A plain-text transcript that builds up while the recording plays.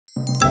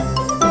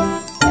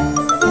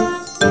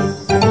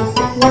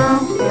Woa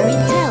Fairy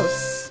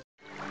Tales.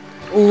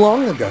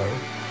 Long ago,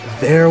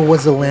 there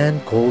was a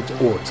land called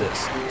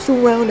Ortis,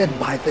 surrounded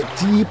by the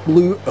deep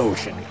blue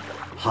ocean,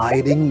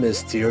 hiding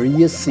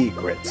mysterious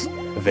secrets.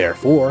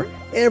 Therefore,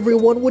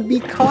 everyone would be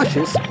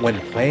cautious when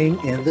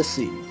playing in the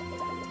sea.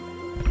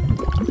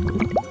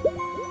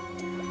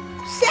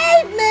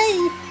 Save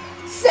me!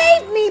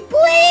 Save me,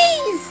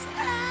 please!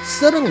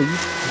 Suddenly,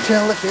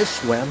 Jellyfish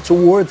swam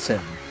towards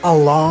him,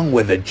 along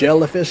with the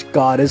jellyfish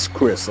goddess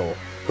Crystal,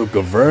 who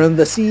governed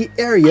the sea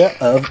area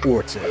of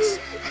Ortis.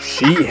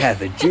 She had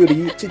the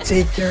duty to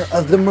take care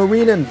of the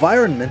marine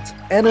environment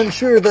and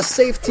ensure the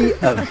safety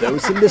of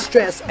those in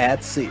distress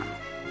at sea.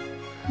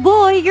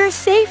 Boy, you're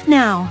safe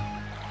now.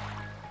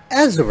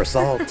 As a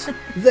result,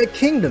 the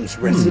kingdom's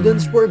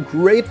residents were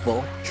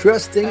grateful,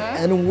 trusting,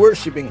 and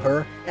worshipping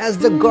her as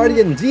the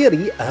guardian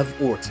deity of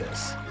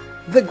Ortis.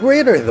 The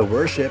greater the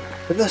worship,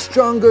 the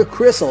stronger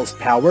Crystal's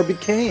power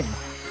became,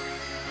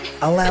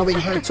 allowing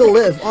her to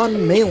live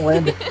on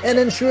mainland and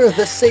ensure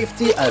the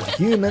safety of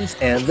humans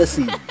and the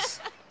seas.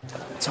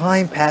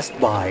 Time passed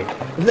by,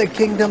 the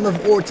kingdom of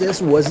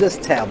Ortis was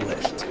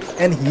established,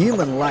 and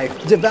human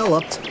life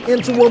developed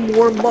into a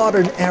more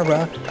modern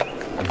era.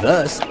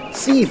 Thus,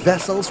 sea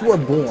vessels were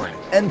born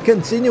and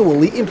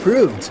continually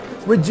improved,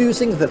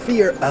 reducing the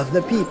fear of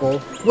the people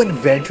when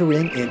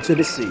venturing into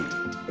the sea.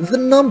 The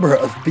number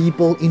of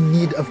people in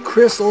need of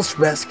Crystal's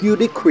rescue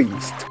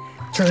decreased,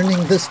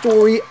 turning the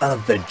story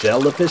of the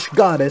jellyfish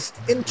goddess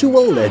into a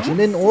legend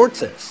in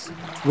Ortis.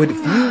 With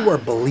fewer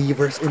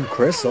believers in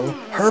Crystal,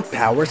 her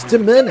powers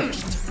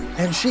diminished,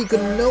 and she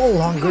could no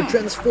longer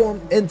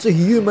transform into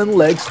human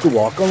legs to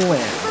walk on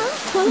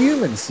land.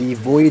 Human sea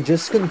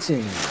voyages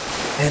continued,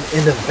 and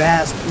in a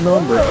vast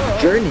number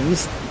of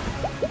journeys,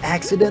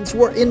 accidents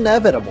were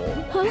inevitable.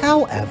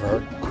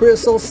 However,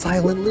 Crystal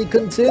silently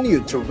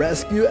continued to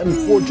rescue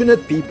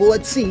unfortunate people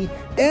at sea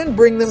and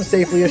bring them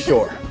safely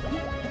ashore.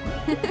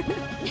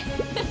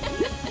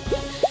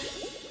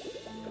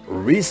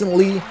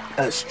 Recently,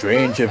 a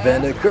strange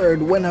event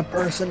occurred when a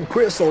person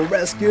Crystal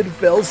rescued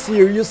fell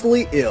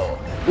seriously ill,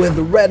 with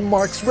red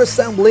marks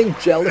resembling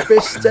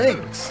jellyfish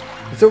stings.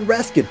 The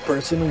rescued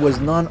person was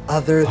none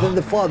other than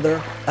the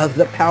father of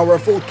the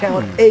powerful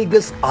Count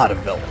Agus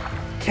Audeville.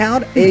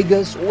 Count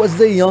Agus was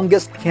the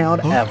youngest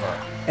count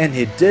ever, and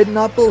he did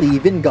not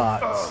believe in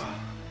gods.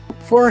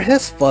 For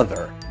his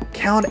father,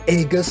 Count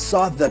Agus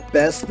sought the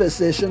best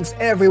physicians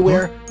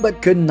everywhere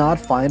but could not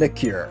find a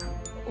cure.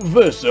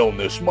 This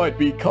illness might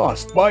be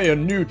caused by a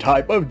new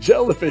type of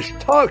jellyfish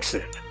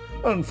toxin.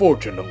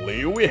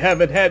 Unfortunately, we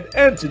haven't had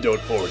antidote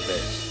for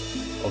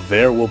this.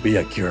 There will be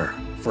a cure,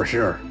 for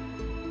sure.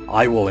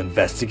 I will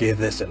investigate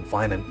this and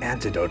find an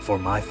antidote for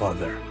my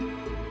father.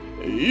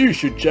 You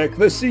should check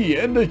the sea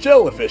and the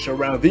jellyfish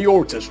around the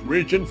Ortis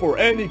region for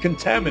any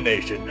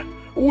contamination.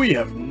 We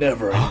have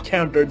never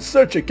encountered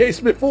such a case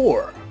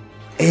before.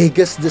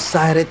 Agus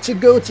decided to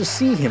go to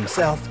sea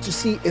himself to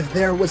see if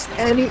there was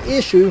any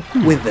issue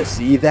with the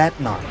sea that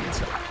night.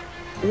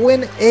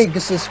 When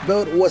Agus's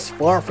boat was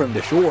far from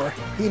the shore,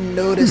 he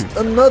noticed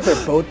another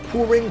boat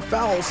pouring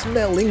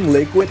foul-smelling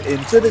liquid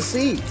into the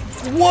sea.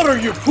 What are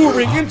you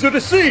pouring into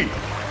the sea?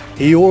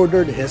 He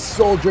ordered his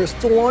soldiers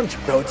to launch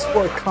boats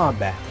for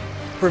combat,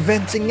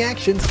 preventing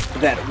actions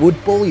that would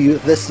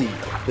pollute the sea.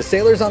 The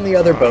sailors on the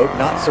other boat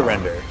not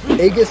surrendered.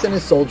 Agus and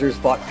his soldiers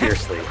fought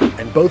fiercely,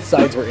 and both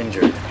sides were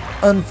injured.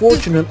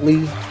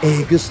 Unfortunately,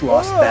 Agus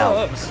lost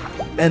balance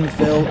and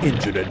fell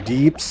into the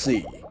deep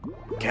sea.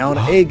 Count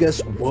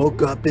Agus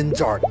woke up in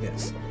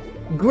darkness.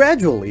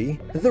 Gradually,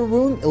 the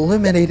room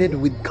illuminated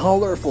with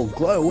colorful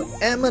glow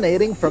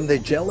emanating from the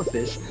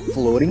jellyfish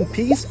floating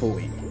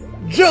peacefully.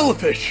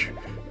 Jellyfish!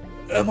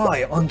 Am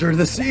I under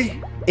the sea?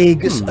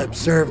 Agus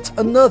observed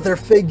another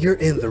figure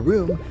in the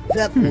room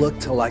that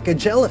looked like a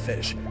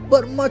jellyfish,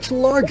 but much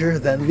larger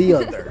than the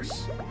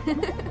others.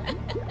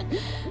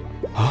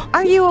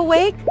 Are you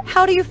awake?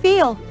 How do you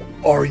feel?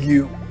 Are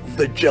you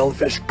the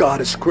jellyfish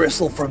goddess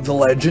Crystal from the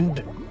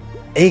legend?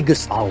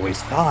 Agus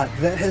always thought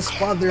that his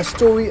father's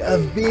story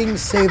of being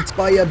saved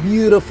by a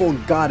beautiful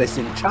goddess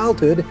in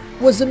childhood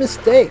was a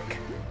mistake.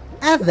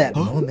 At that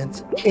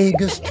moment,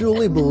 Agus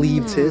truly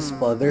believed his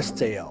father's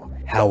tale.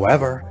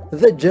 However,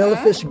 the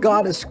jellyfish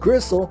goddess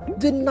Crystal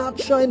did not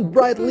shine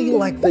brightly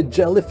like the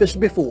jellyfish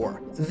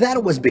before.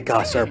 That was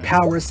because her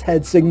powers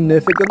had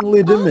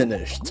significantly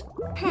diminished.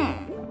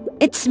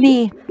 It's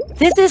me.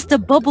 This is the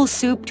bubble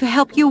soup to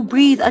help you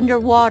breathe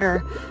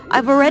underwater.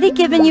 I've already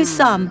given you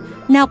some.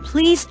 Now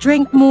please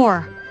drink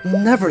more.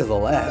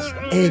 Nevertheless,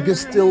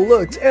 Agus still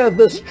looked at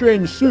the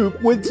strange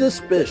soup with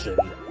suspicion.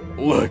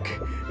 Look,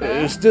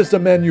 is this the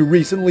man you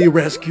recently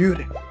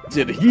rescued?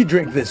 Did he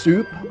drink the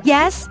soup?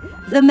 Yes,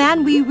 the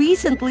man we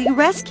recently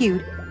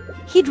rescued.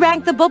 He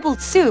drank the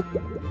bubbled soup.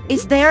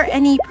 Is there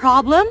any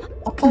problem?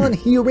 Upon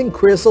hearing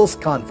Crystal's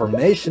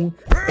confirmation,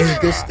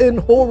 Agus in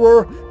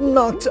horror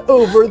knocked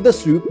over the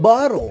soup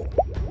bottle.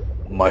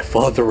 My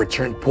father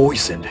returned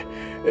poisoned.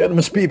 It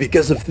must be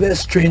because of this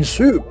strange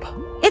soup.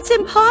 It's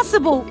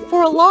impossible.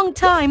 For a long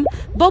time,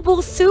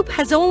 bubble soup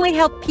has only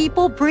helped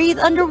people breathe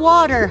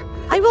underwater.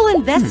 I will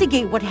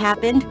investigate what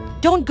happened.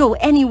 Don't go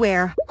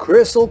anywhere.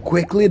 Crystal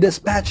quickly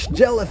dispatched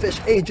jellyfish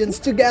agents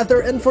to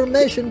gather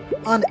information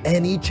on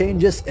any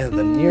changes in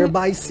the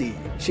nearby sea.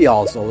 She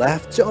also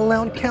left to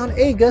allow Count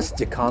Agus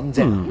to calm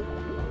down.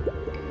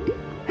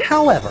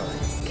 However,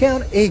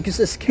 Count Agus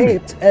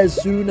escaped as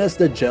soon as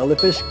the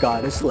jellyfish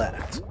goddess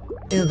left.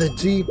 In the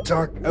deep,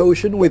 dark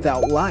ocean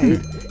without light,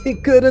 he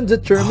couldn't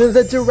determine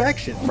the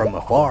direction. From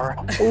afar,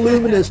 a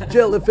luminous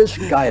jellyfish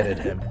guided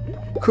him,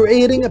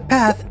 creating a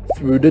path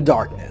through the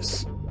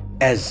darkness.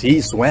 As he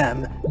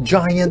swam,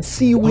 giant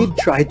seaweed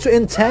tried to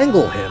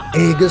entangle him.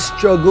 Agus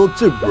struggled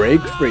to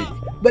break free,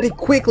 but he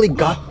quickly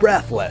got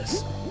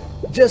breathless.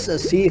 Just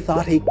as he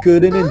thought he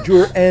couldn't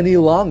endure any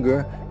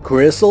longer,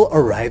 Crystal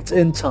arrived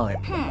in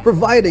time,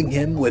 providing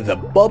him with a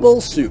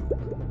bubble soup.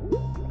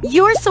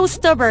 You're so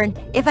stubborn.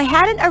 If I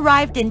hadn't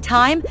arrived in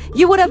time,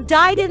 you would have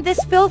died in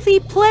this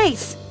filthy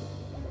place.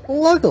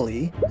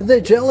 Luckily,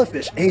 the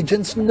jellyfish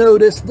agents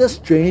noticed the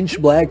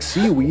strange black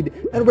seaweed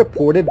and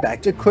reported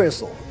back to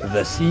Crystal.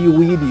 The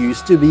seaweed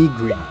used to be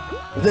green,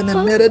 then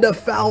emitted a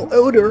foul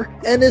odor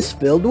and is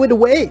filled with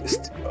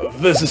waste.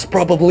 This is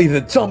probably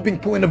the dumping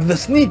point of the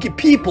sneaky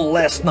people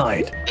last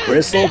night.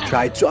 Crystal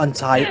tried to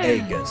untie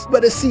Agus,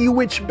 but a sea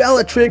witch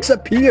Bellatrix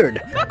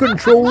appeared,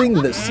 controlling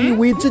the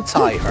seaweed to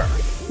tie her.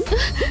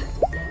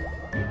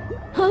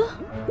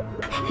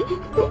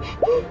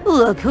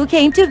 Look who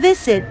came to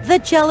visit, the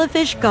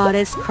jellyfish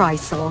goddess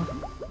Crystal.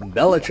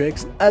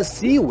 Bellatrix, a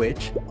sea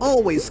witch,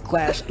 always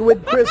clashed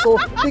with Crystal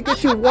because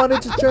she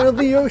wanted to turn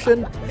the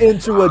ocean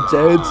into a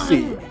dead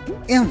sea.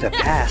 In the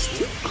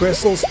past,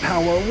 Crystal's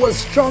power was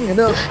strong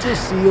enough to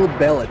seal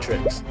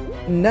Bellatrix.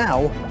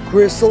 Now,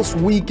 Crystal's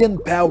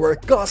weakened power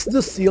caused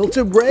the seal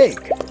to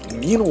break.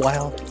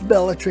 Meanwhile,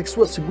 Bellatrix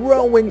was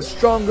growing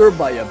stronger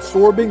by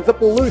absorbing the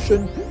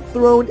pollution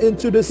thrown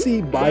into the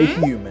sea by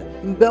humans.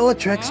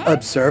 Bellatrix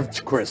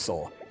observed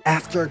Crystal.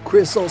 After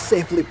Crystal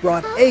safely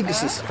brought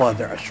Agus's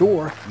father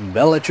ashore,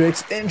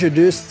 Bellatrix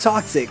introduced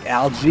toxic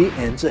algae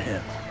into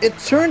him. It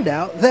turned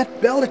out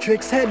that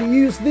Bellatrix had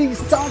used these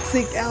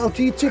toxic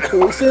algae to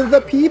poison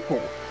the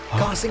people,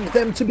 causing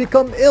them to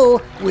become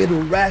ill with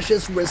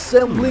rashes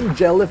resembling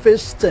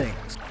jellyfish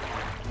stings.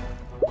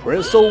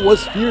 Crystal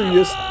was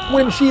furious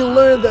when she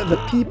learned that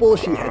the people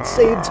she had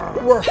saved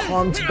were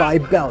harmed by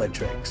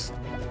Bellatrix.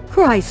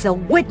 Crystal,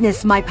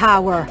 witness my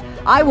power.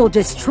 I will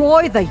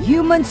destroy the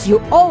humans you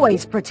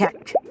always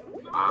protect.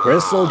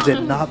 Crystal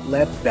did not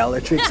let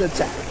Bellatrix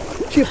attack.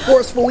 She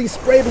forcefully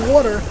sprayed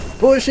water,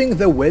 pushing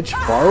the witch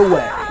far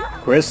away.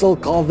 Crystal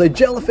called the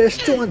jellyfish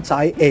to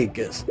untie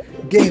Agus,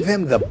 gave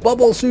him the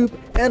bubble soup,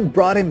 and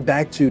brought him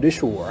back to the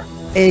shore.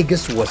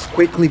 Agus was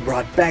quickly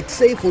brought back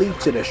safely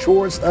to the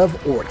shores of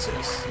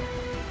Ortis.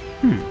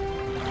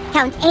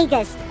 Count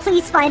Agus,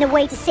 please find a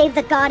way to save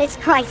the goddess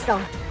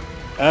Crystal.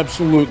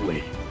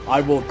 Absolutely. I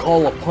will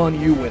call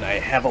upon you when I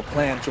have a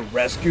plan to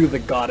rescue the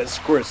goddess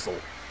Crystal.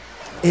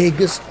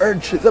 Agus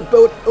urged the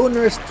boat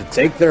owners to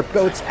take their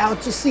boats out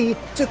to sea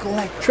to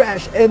collect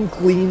trash and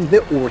clean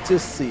the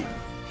Ortis Sea.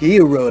 He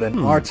wrote an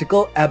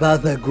article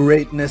about the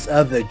greatness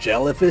of the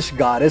jellyfish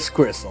goddess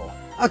Crystal,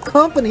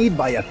 accompanied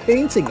by a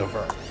painting of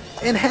her,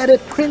 and had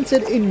it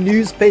printed in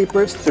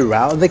newspapers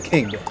throughout the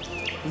kingdom.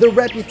 The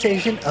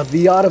reputation of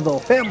the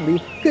Ottaville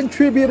family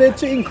contributed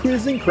to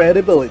increasing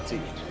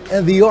credibility,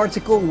 and the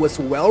article was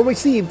well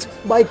received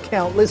by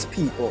countless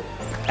people.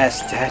 A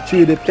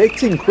statue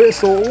depicting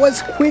Crystal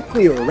was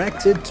quickly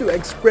erected to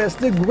express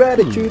the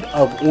gratitude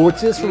of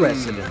Ortis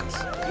residents.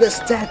 The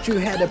statue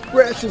had a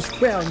precious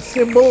crown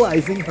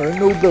symbolizing her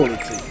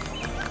nobility.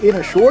 In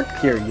a short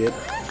period,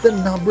 the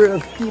number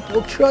of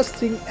people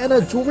trusting and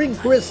adoring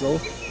Crystal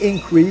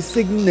increased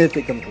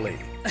significantly.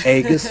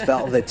 Agus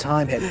felt the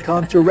time had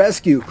come to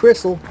rescue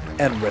Crystal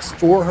and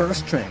restore her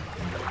strength.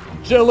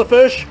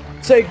 Jellyfish,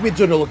 take me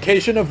to the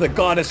location of the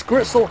goddess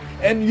Crystal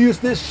and use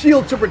this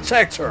shield to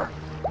protect her.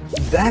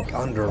 Back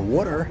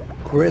underwater,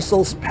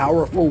 Crystal's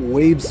powerful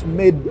waves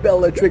made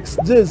Bellatrix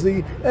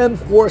dizzy and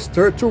forced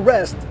her to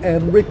rest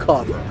and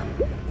recover.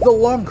 The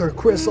longer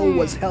Crystal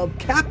was held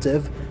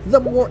captive, the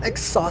more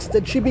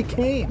exhausted she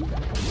became.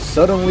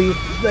 Suddenly,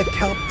 the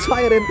kelp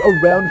tightened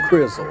around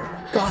Crystal,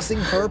 causing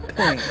her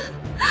pain.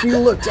 She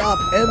looked up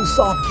and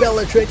saw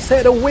Bellatrix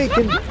had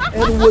awakened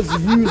and was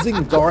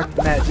using dark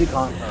magic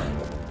on her.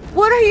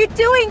 What are you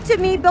doing to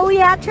me,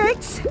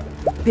 Bellatrix?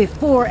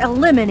 Before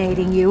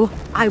eliminating you,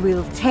 I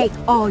will take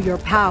all your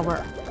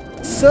power.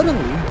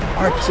 Suddenly,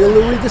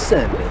 artillery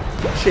descended,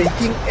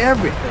 shaking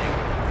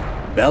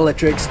everything.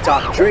 Bellatrix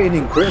stopped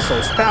draining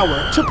Crystal's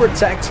power to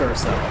protect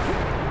herself.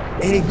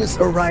 Agus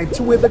arrived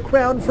with a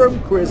crown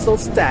from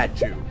Crystal's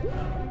statue.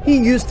 He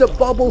used the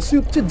bubble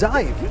soup to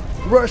dive,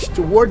 rushed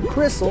toward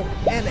Crystal,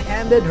 and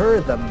handed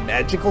her the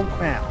magical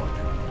crown.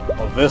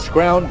 This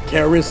crown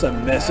carries a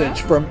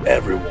message from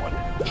everyone.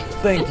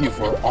 Thank you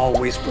for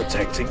always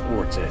protecting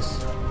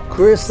Ortis.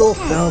 Crystal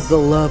felt the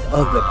love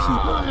of the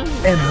people,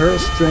 and her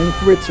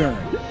strength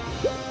returned.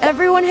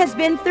 Everyone has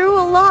been through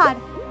a lot.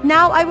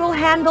 Now I will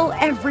handle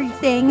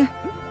everything.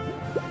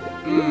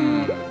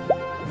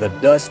 The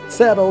dust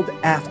settled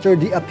after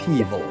the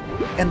upheaval,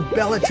 and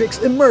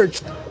Bellatrix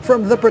emerged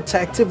from the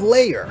protective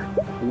layer,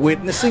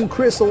 witnessing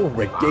Crystal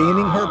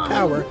regaining her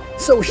power,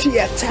 so she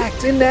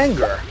attacked in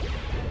anger.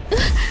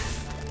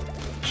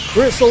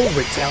 Crystal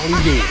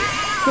retaliated,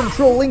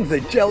 controlling the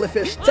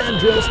jellyfish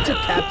tendrils to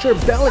capture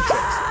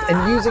Bellatrix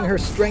and using her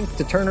strength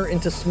to turn her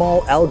into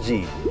small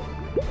algae.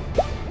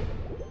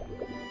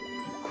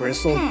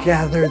 Crystal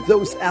gathered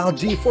those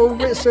algae for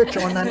research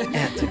on an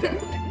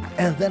antidote,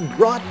 and then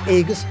brought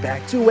Aegis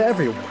back to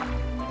everyone.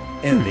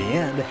 In the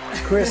end,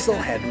 Crystal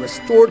had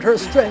restored her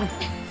strength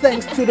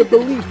thanks to the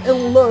belief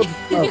and love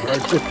of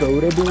her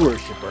devoted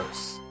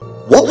worshippers.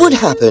 What would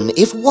happen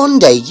if one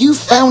day you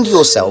found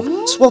yourself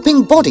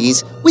swapping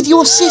bodies with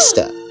your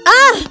sister?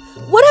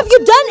 What have you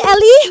done,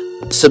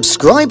 Ellie?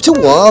 Subscribe to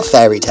Woa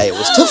Fairy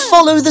Tales to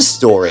follow the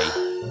story.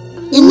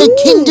 In the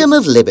Kingdom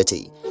of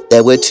Liberty,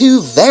 there were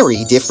two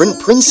very different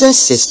princess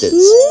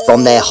sisters,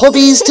 from their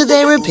hobbies to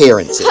their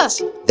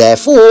appearances.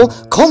 Therefore,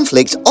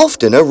 conflict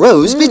often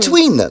arose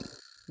between them.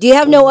 Do you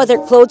have no other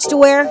clothes to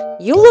wear?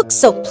 You look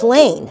so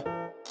plain.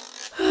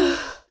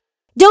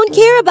 Don't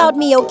care about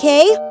me,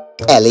 okay?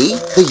 Ellie,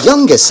 the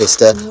younger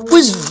sister,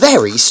 was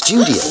very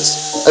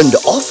studious and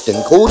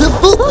often called a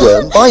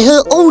bookworm by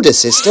her older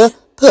sister,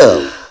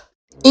 Pearl.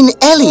 In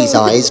Ellie's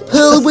eyes,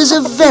 Pearl was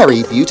a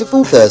very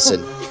beautiful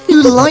person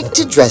who liked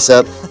to dress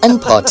up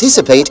and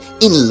participate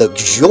in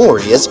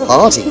luxurious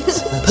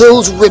parties.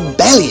 Pearl's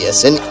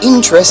rebellious and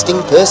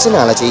interesting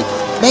personality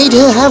made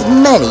her have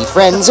many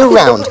friends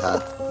around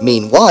her.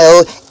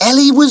 Meanwhile,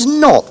 Ellie was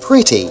not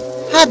pretty,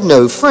 had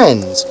no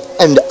friends,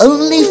 and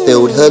only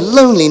filled her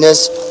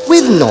loneliness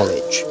with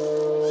knowledge.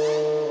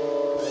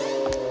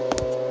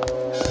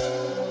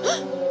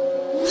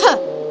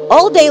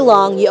 All day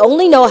long, you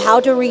only know how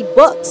to read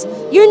books.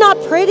 You're not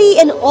pretty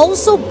and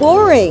also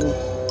boring.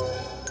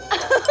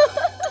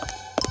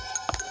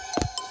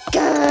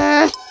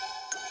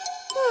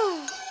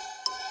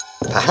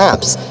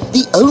 Perhaps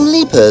the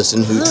only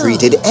person who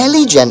treated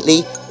Ellie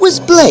gently was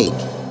Blake,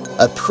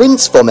 a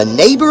prince from a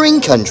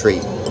neighboring country.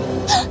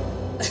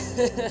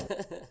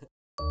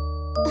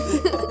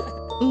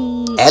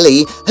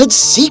 Ellie had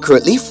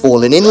secretly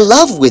fallen in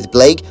love with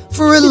Blake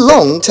for a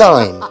long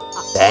time.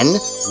 Then,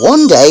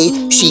 one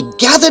day, she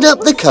gathered up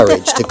the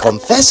courage to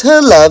confess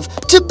her love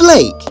to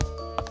Blake.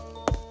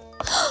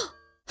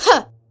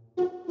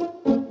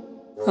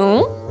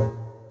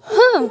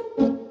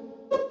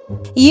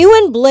 You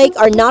and Blake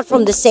are not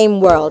from the same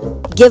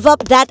world. Give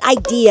up that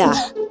idea.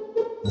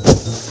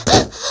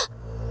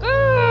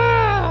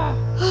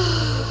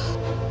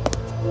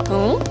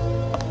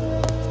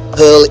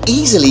 Pearl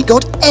easily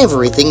got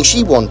everything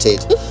she wanted,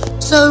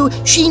 so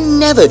she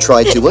never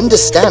tried to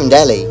understand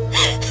Ellie.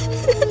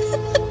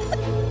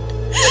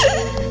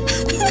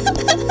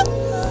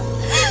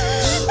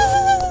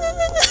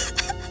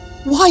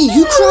 Why are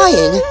you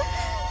crying?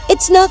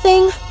 It's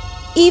nothing.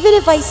 Even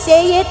if I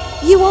say it,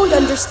 you won't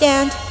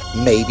understand.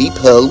 Maybe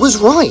Pearl was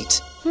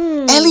right.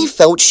 Ellie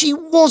felt she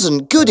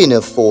wasn't good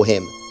enough for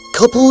him.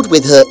 Coupled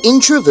with her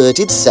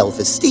introverted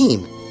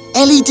self-esteem,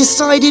 Ellie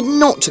decided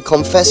not to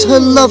confess her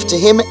love to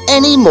him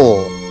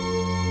anymore.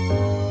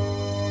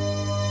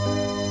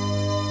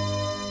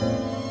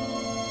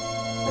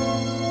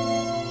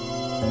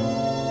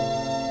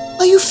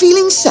 Are you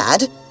feeling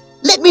sad?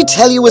 Let me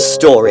tell you a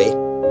story.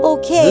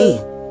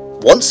 Okay.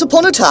 Once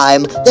upon a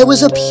time, there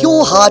was a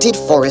pure-hearted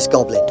forest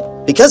goblin.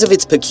 Because of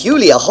its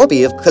peculiar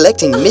hobby of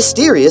collecting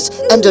mysterious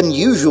and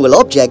unusual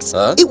objects,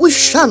 it was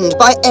shunned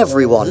by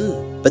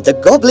everyone. But the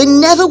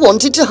goblin never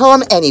wanted to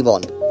harm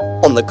anyone.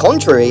 On the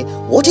contrary,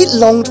 what it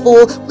longed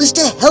for was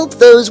to help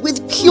those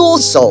with pure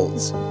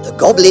souls. The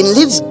goblin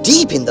lives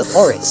deep in the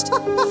forest,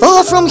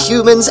 far from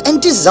humans,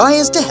 and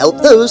desires to help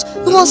those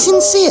who are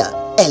sincere.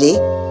 Ellie,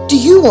 do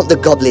you want the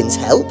goblin's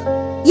help?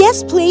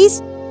 Yes,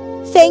 please.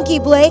 Thank you,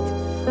 Blake.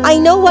 I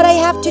know what I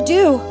have to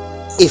do.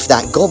 If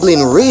that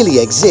goblin really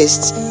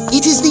exists,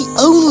 it is the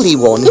only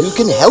one who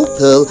can help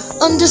Pearl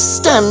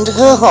understand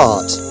her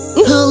heart.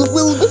 Pearl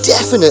will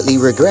definitely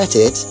regret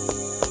it.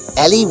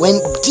 Ellie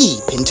went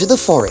deep into the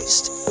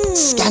forest,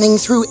 scanning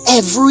through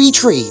every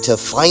tree to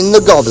find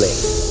the goblin.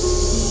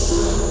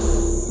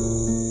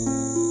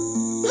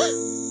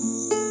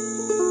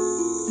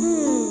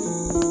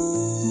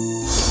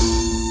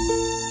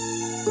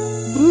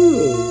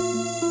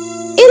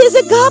 It is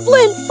a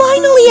goblin!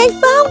 Finally, I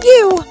found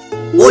you!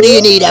 What do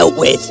you need help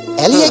with?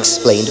 Ellie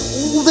explained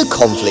all the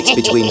conflicts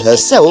between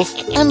herself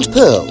and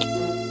Pearl.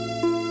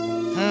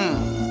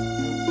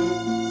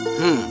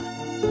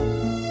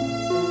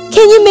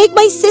 Can you make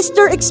my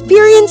sister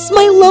experience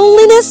my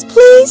loneliness,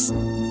 please?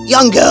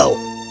 Young girl,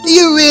 do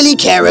you really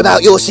care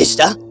about your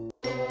sister?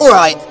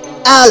 Alright,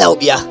 I'll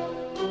help you.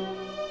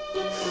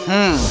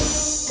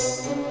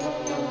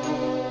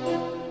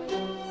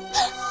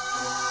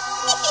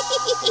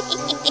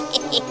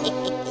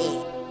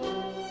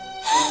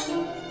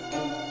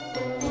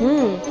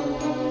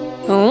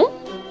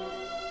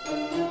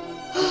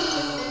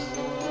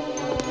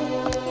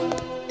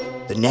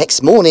 The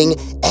next morning,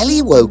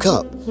 Ellie woke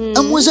up and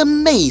and was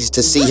amazed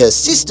to see her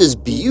sister's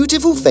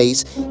beautiful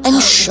face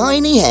and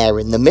shiny hair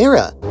in the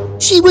mirror.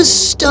 She was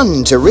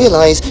stunned to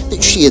realize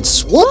that she had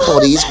swapped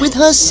bodies with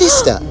her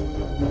sister.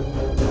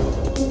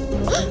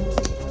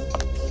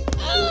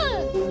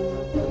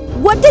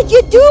 What did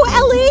you do,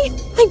 Ellie?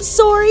 I'm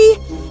sorry.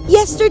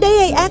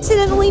 Yesterday I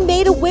accidentally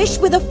made a wish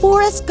with a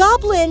forest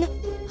goblin.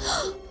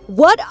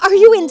 What? Are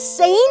you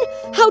insane?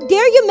 How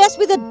dare you mess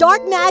with the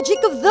dark magic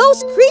of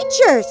those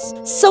creatures?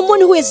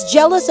 Someone who is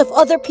jealous of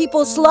other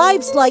people's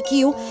lives like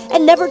you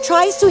and never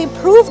tries to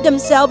improve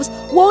themselves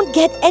won't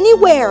get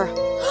anywhere.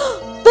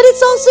 But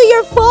it's also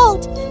your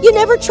fault. You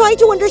never try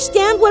to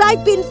understand what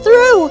I've been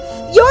through.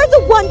 You're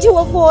the one to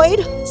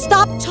avoid.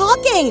 Stop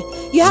talking.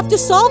 You have to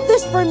solve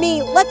this for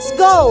me. Let's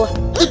go.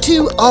 The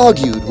two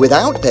argued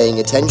without paying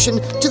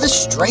attention to the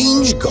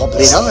strange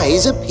goblin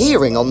eyes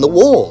appearing on the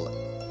wall.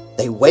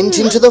 They went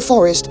into the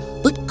forest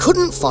but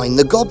couldn't find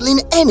the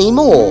goblin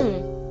anymore.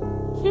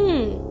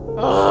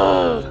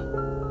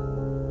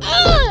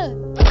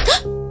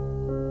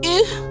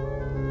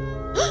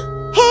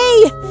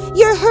 Hey,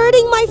 you're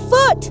hurting my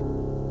foot.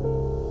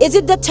 Is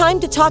it the time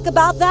to talk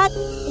about that?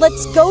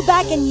 Let's go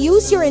back and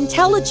use your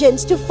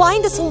intelligence to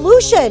find a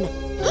solution.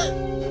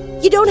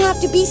 You don't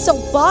have to be so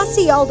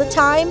bossy all the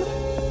time.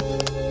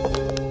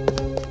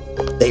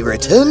 They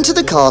returned to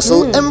the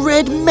castle and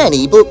read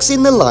many books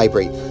in the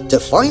library to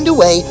find a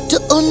way to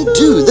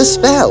undo the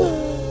spell.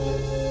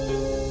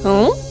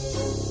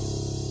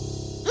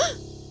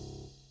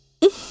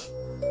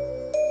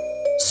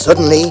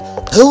 Suddenly,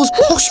 Pearl's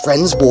posh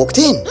friends walked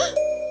in.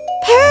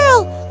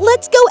 Pearl,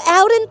 let's go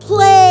out and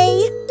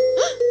play.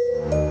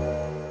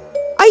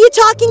 Are you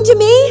talking to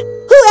me?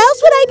 Who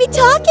else would I be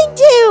talking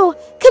to?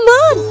 Come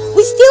on,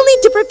 we still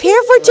need to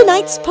prepare for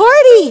tonight's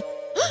party.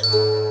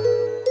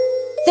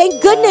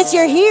 Thank goodness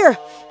you're here.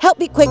 Help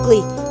me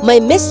quickly. My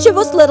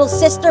mischievous little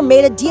sister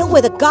made a deal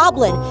with a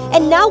goblin,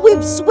 and now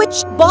we've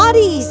switched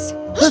bodies.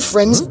 Her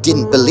friends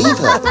didn't believe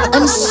her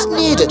and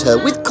sneered at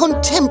her with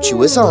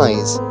contemptuous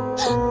eyes.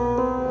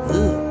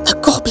 A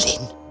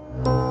goblin.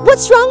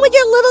 What's wrong with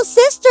your little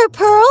sister,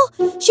 Pearl?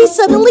 She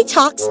suddenly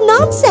talks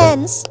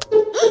nonsense.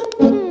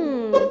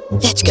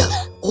 Let's go,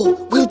 or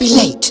we'll be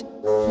late.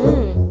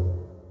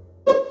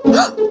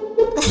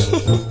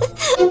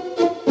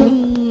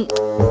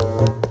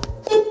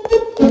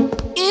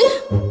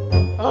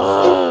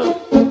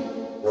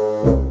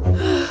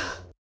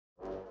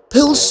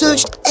 Pearl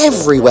searched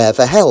everywhere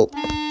for help,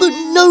 but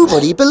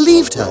nobody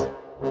believed her.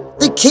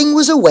 The king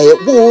was away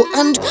at war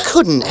and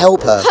couldn't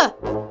help her.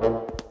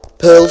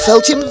 Pearl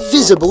felt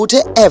invisible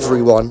to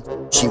everyone.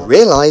 She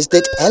realized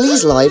that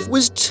Ellie's life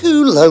was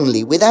too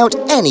lonely without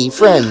any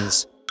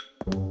friends.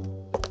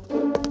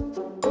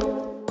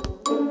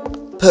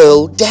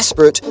 Pearl,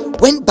 desperate,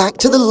 went back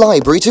to the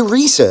library to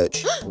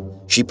research.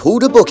 She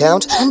pulled a book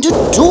out and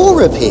a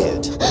door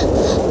appeared.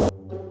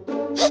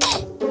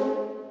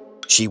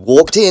 She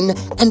walked in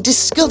and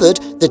discovered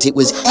that it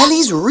was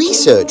Ellie's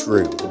research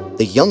room.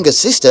 The younger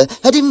sister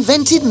had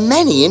invented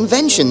many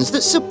inventions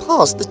that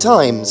surpassed the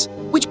times,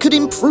 which could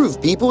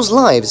improve people's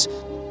lives.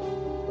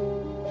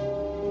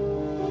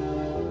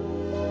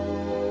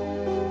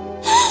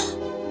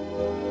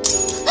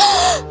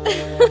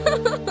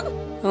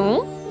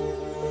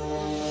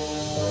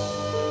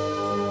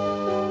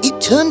 It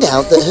turned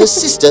out that her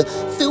sister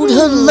filled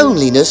her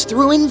loneliness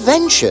through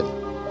invention.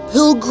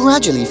 Pearl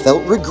gradually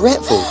felt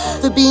regretful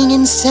for being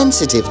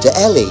insensitive to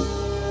Ellie.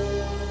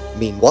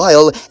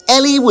 Meanwhile,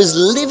 Ellie was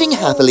living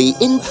happily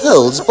in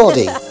Pearl's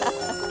body.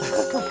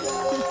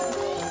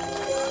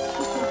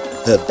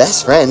 Her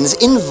best friends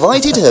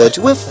invited her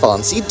to a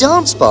fancy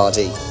dance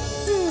party.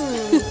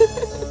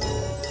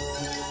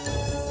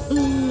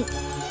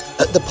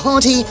 At the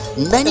party,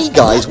 many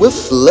guys were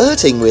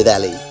flirting with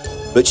Ellie,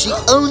 but she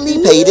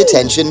only paid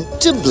attention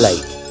to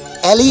Blake.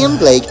 Ellie and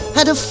Blake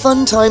had a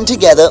fun time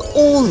together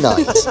all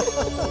night.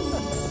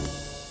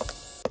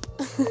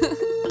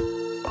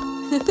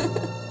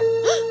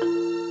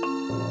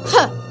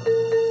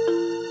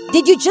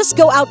 Did you just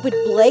go out with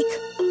Blake?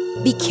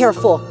 Be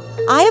careful.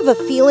 I have a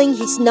feeling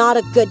he's not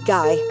a good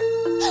guy.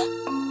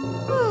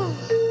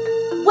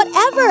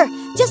 Whatever!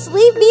 Just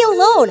leave me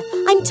alone.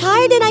 I'm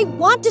tired and I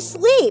want to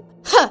sleep.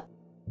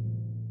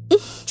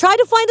 Try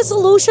to find a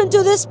solution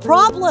to this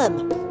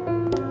problem.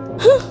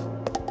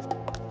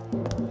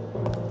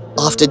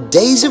 After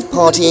days of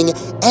partying,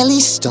 Ellie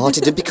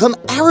started to become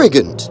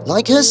arrogant,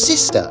 like her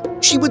sister.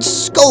 She would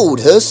scold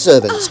her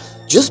servants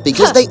just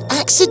because they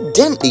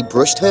accidentally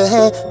brushed her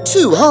hair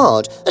too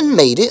hard and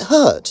made it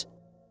hurt.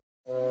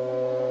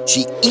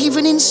 She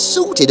even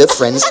insulted a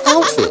friend's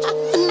outfit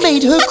and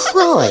made her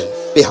cry.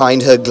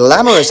 Behind her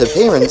glamorous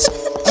appearance,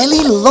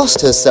 Ellie lost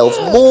herself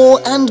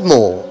more and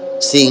more.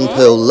 Seeing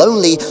Pearl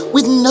lonely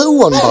with no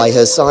one by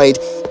her side,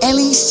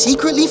 Ellie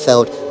secretly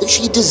felt that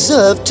she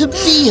deserved to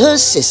be her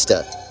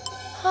sister.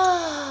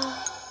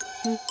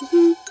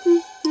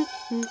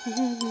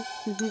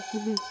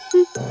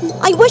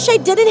 I wish I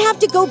didn't have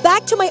to go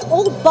back to my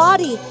old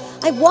body.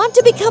 I want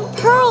to become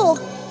Pearl.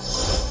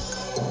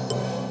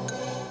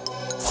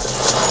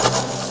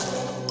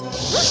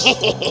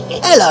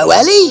 Hello,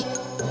 Ellie.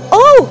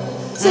 Oh,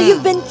 so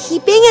you've been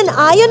keeping an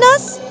eye on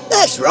us?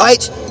 That's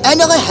right,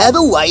 and I have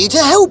a way to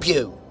help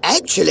you.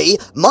 Actually,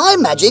 my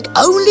magic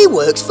only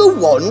works for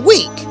 1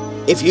 week.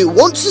 If you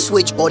want to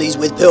switch bodies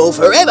with Pearl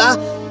forever,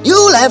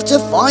 you'll have to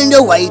find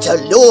a way to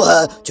lure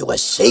her to a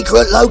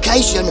secret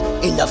location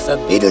in the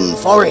Forbidden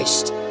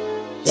Forest.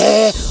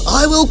 There,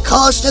 I will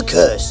cast a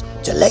curse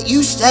to let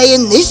you stay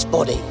in this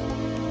body.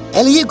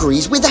 Ellie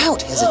agrees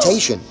without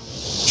hesitation.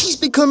 She's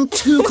become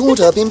too caught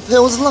up in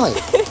Pearl's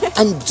life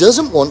and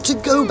doesn't want to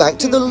go back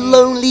to the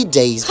lonely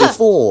days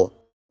before.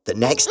 The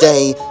next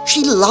day,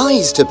 she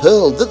lies to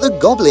Pearl that the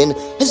goblin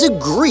has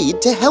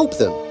agreed to help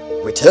them.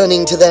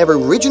 Returning to their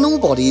original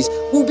bodies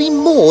will be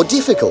more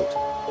difficult,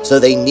 so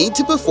they need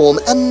to perform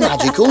a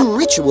magical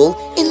ritual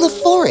in the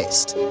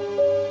forest.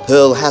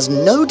 Pearl has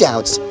no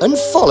doubts and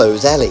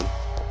follows Ellie.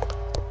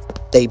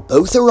 They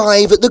both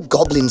arrive at the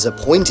goblin's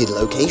appointed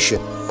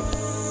location.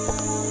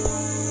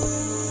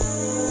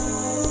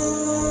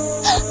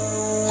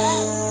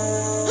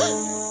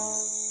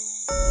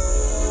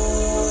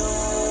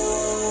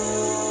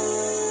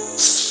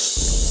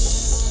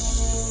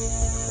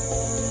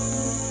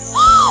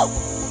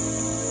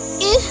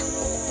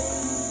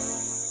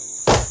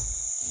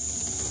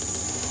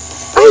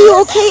 Are you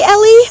okay,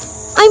 Ellie?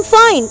 I'm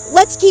fine.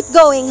 Let's keep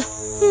going.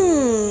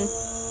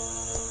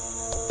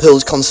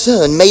 Pearl's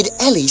concern made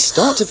Ellie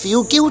start to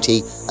feel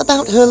guilty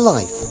about her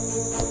life.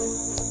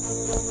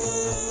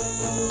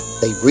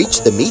 They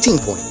reach the meeting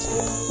point,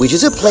 which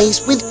is a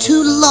place with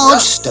 2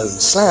 large stone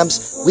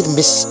slabs with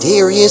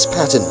mysterious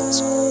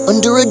patterns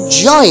under a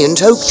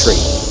giant oak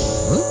tree.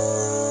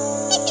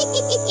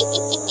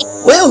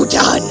 Well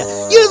done!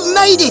 You've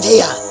made it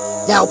here!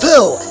 Now,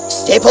 Pearl,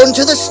 step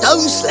onto the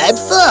stone slab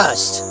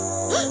first.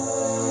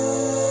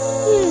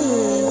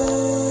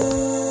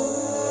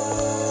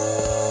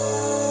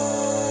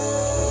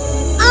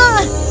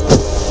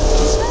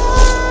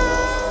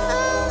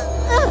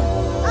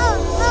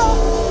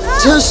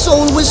 Her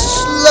soul was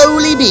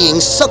slowly being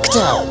sucked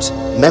out.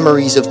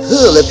 Memories of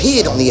Pearl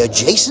appeared on the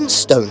adjacent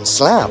stone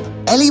slab.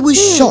 Ellie was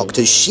shocked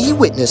as she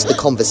witnessed the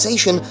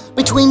conversation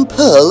between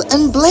Pearl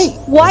and Blake.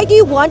 Why do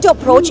you want to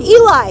approach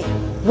Eli?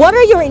 What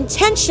are your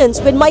intentions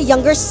with my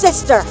younger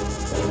sister?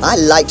 I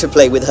like to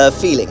play with her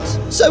feelings.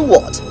 So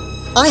what?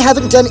 I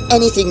haven't done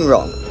anything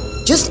wrong.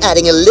 Just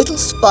adding a little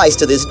spice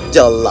to this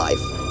dull life.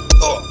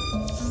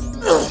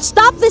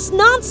 Stop this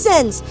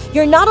nonsense!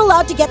 You're not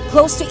allowed to get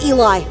close to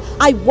Eli.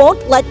 I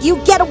won't let you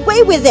get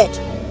away with it!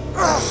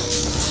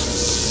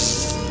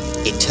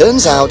 It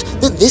turns out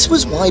that this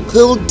was why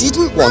Pearl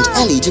didn't want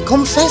Ellie to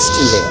confess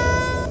to him.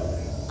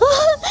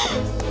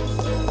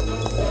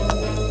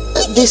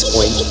 At this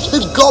point,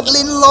 the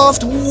goblin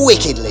laughed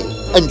wickedly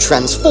and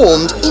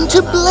transformed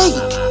into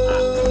Blake.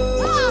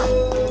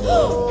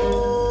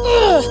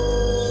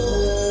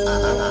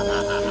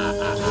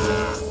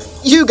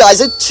 You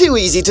guys are too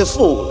easy to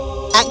fool.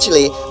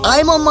 Actually,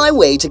 I'm on my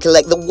way to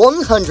collect the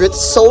 100th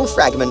soul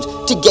fragment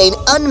to gain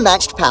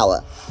unmatched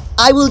power.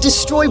 I will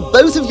destroy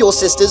both of your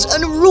sisters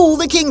and rule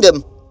the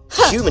kingdom.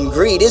 Human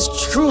greed is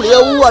truly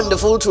a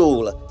wonderful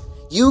tool.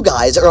 You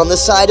guys are on the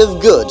side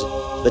of good,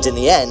 but in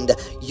the end,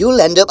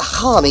 you'll end up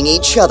harming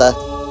each other.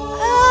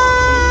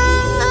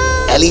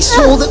 Ellie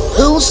saw that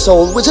Pearl's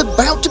soul was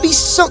about to be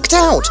sucked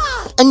out,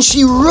 and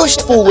she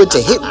rushed forward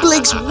to hit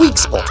Blake's weak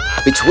spot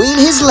between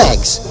his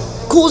legs,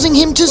 causing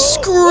him to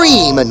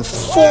scream and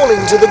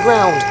falling to the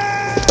ground.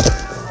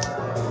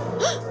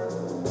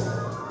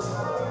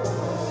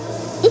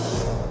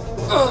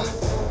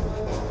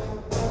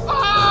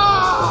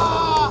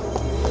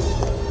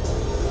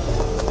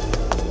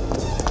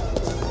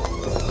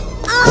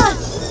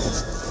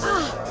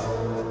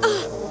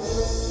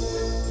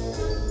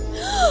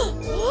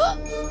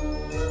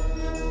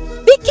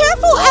 Be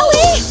careful,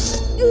 Ellie!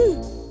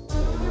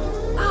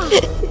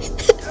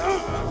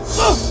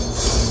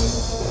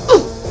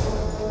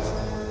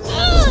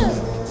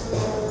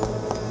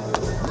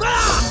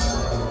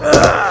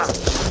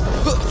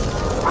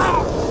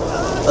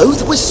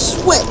 Both were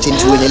swept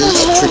into an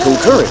electrical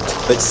current,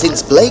 but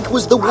since Blake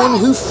was the one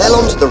who fell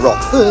onto the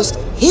rock first,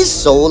 his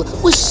soul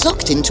was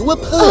sucked into a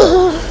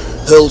Pearl.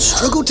 Pearl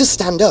struggled to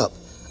stand up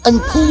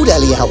and pulled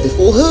Ellie out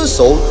before her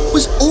soul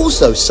was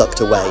also sucked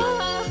away.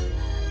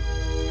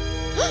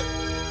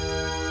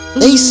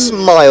 They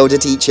smiled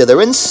at each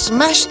other and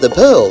smashed the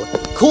Pearl,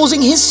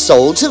 causing his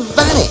soul to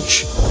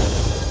vanish.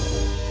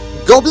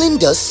 Goblin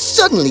dust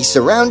suddenly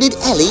surrounded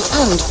Ellie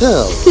and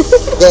Pearl.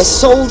 Their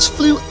souls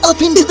flew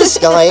up into the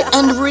sky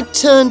and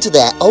returned to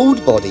their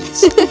old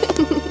bodies.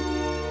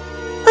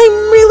 I'm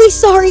really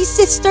sorry,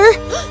 sister.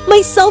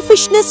 My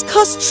selfishness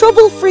caused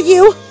trouble for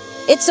you.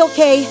 It's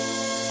okay.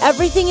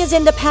 Everything is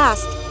in the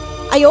past.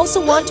 I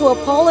also want to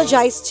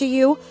apologize to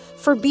you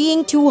for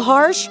being too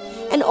harsh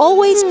and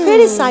always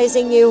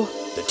criticizing you.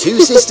 The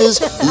 2 sisters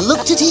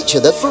looked at each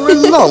other for a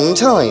long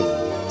time,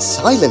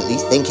 silently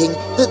thinking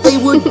that they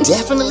would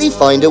definitely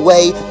find a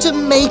way to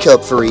make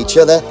up for each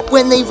other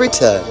when they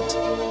returned.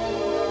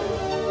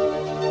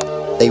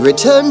 They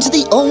returned to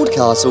the old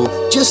castle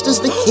just as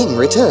the king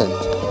returned.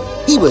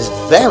 He was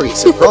very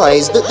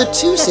surprised that the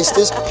two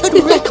sisters had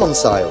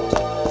reconciled.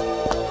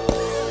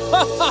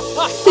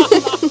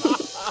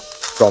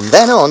 From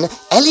then on,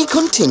 Ellie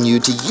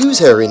continued to use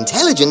her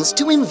intelligence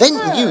to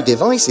invent new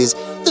devices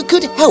that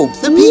could help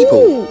the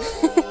people.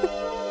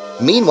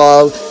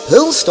 Meanwhile,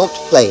 Pearl stopped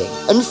playing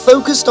and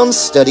focused on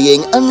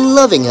studying and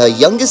loving her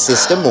younger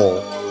sister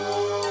more.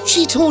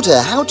 She taught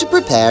her how to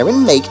prepare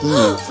and make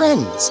new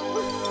friends.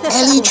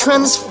 Ellie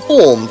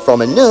transformed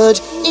from a nerd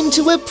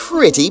into a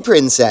pretty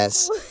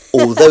princess.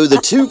 Although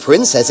the two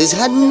princesses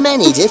had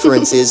many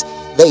differences,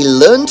 they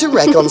learned to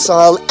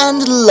reconcile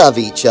and love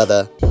each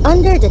other.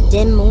 Under the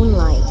dim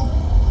moonlight,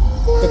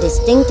 the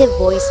distinctive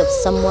voice of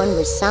someone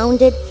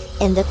resounded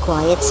in the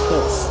quiet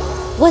space.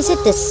 Was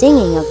it the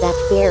singing of that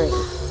fairy?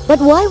 But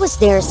why was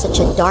there such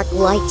a dark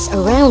lights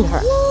around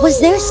her? Was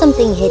there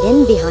something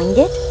hidden behind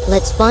it?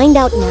 Let's find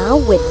out now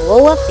with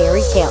Woa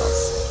Fairy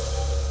Tales.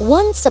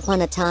 Once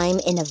upon a time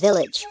in a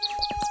village,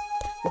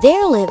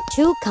 there lived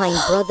two kind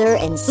brother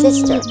and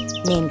sister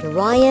named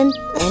Ryan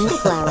and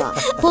Clara,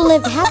 who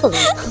lived happily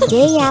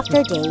day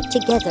after day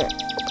together.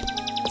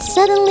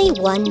 Suddenly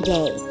one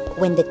day,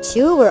 when the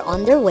two were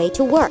on their way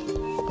to work,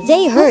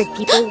 they heard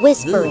people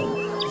whispering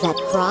that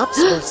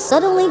crops were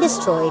suddenly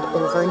destroyed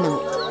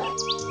overnight.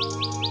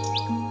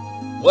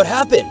 What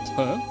happened?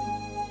 Huh?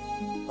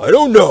 I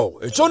don't know.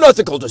 It's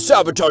unethical to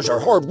sabotage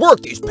our hard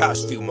work these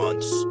past few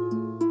months.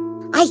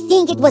 I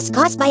think it was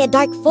caused by a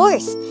dark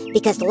force,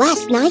 because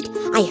last night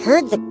I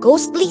heard the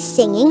ghostly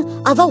singing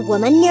of a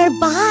woman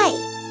nearby.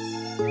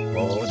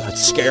 Oh,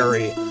 that's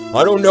scary.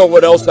 I don't know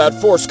what else that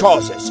force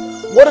causes.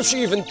 What if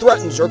she even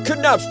threatens or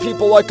kidnaps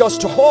people like us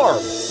to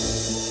harm?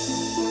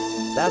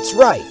 That's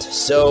right.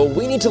 So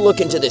we need to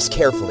look into this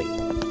carefully.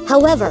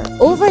 However,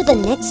 over the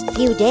next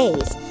few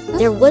days,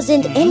 there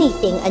wasn't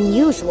anything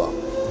unusual,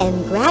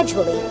 and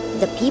gradually,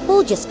 the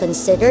people just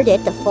considered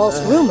it a false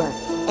rumor,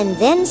 and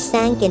then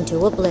sank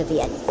into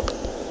oblivion.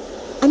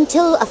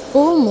 Until a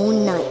full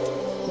moon night,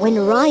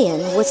 when Ryan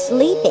was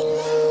sleeping,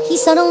 he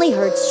suddenly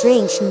heard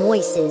strange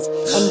noises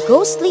and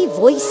ghostly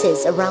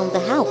voices around the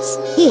house.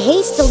 He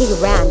hastily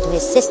ran to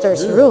his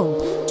sister's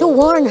room to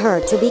warn her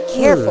to be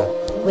careful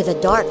with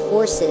the dark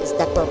forces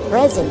that were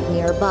present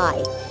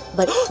nearby,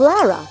 but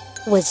Clara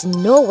was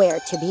nowhere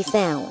to be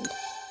found.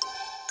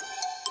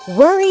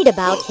 Worried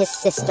about his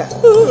sister,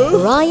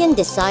 Ryan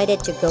decided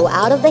to go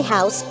out of the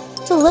house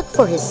to look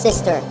for his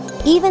sister,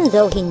 even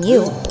though he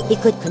knew he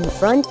could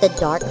confront the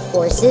dark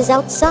forces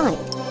outside.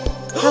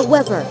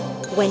 However,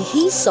 when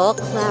he saw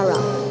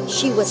Clara,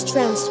 she was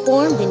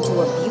transformed into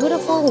a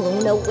beautiful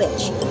Luna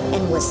witch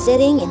and was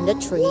sitting in the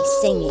tree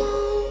singing.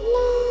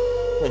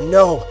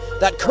 No,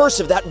 that curse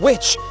of that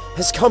witch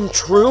has come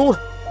true?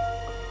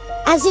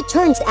 As it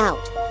turns out,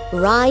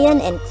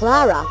 Ryan and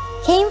Clara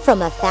came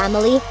from a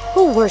family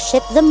who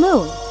worshipped the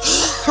moon.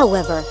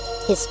 However,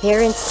 his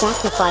parents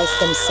sacrificed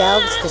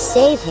themselves to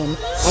save him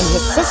and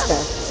his sister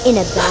in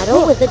a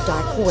battle with a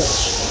dark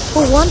witch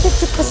who wanted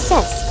to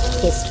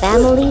possess his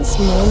family's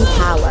moon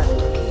power.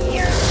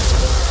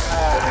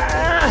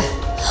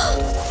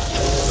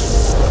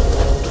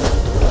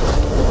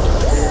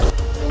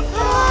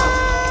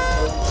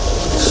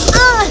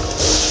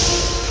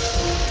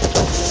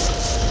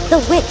 The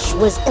witch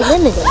was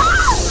eliminated.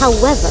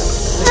 However,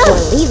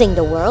 before leaving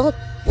the world,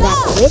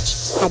 that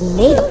witch had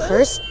made a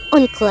curse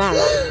on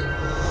Clara.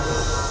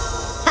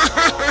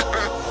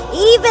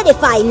 Even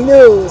if I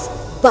lose,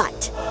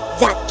 but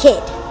that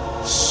kid,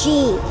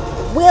 she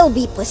will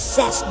be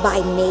possessed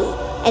by me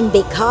and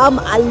become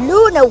a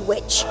Luna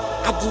witch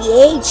at the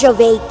age of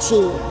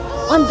 18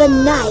 on the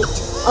night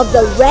of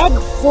the red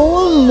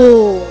full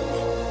moon.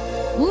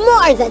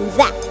 More than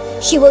that,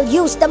 she will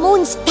use the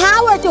moon's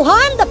power to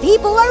harm the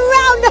people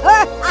around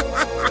her.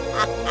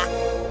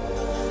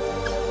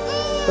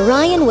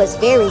 Ryan was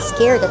very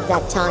scared at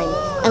that time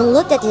and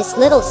looked at his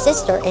little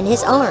sister in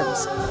his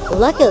arms.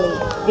 Luckily,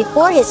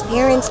 before his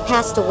parents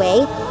passed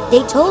away,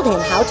 they told him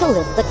how to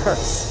lift the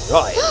curse.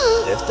 Right.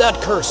 If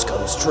that curse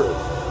comes true,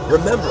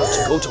 remember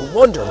to go to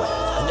Wonderland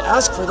and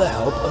ask for the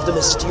help of the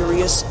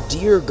mysterious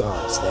deer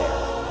gods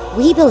there.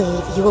 We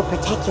believe you will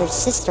protect your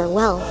sister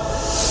well.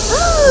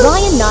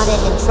 Ryan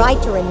nodded and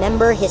tried to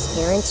remember his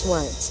parents'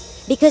 words.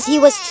 Because he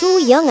was too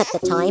young at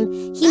the time,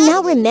 he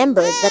now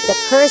remembered that the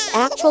curse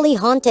actually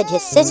haunted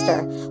his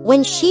sister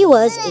when she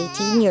was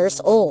 18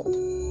 years old.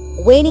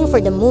 Waiting for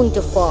the moon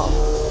to fall,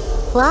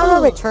 Clara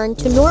returned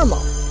to normal.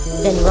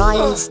 Then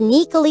Ryan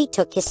sneakily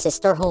took his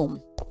sister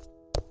home.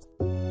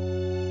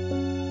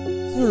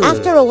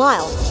 After a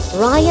while,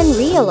 Ryan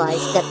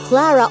realized that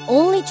Clara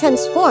only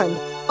transformed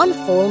on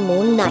full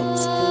moon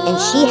nights, and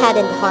she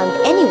hadn't harmed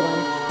anyone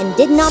and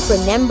did not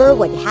remember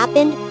what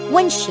happened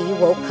when she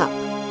woke up.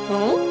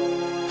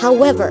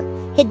 However,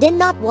 he did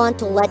not want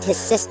to let his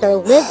sister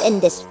live in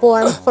this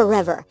form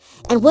forever,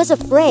 and was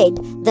afraid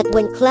that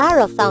when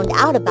Clara found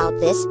out about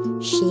this,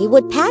 she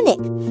would panic.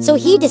 So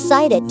he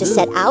decided to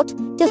set out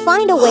to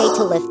find a way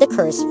to lift the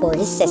curse for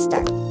his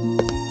sister.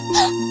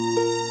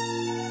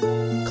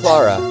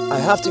 Clara, I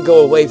have to go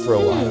away for a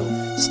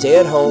while. Stay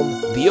at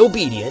home, be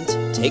obedient,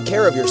 take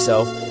care of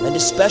yourself, and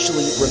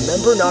especially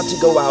remember not to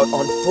go out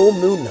on full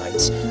moon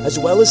nights, as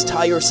well as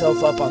tie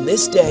yourself up on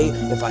this day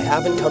if I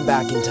haven't come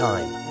back in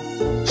time.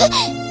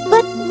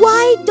 But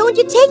why don't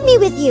you take me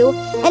with you?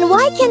 And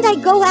why can't I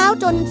go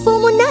out on full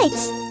moon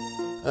nights?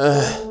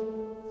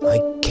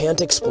 I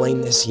can't explain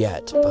this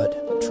yet,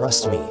 but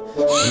trust me,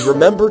 and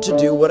remember to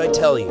do what I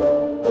tell you.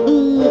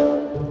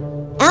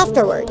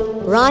 Afterward,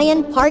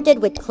 Ryan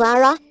parted with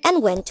Clara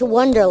and went to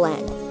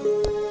Wonderland.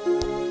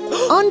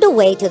 On the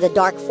way to the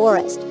dark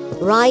forest,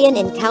 Ryan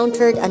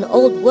encountered an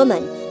old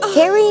woman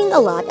carrying a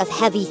lot of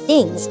heavy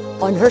things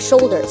on her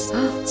shoulders,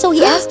 so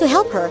he asked to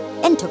help her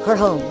and took her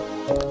home.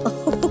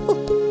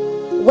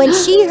 When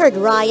she heard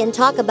Ryan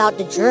talk about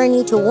the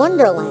journey to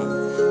Wonderland,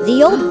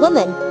 the old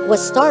woman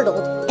was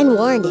startled and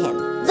warned him.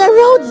 The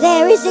road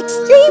there is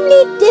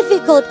extremely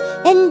difficult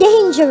and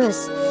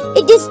dangerous.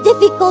 It is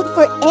difficult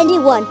for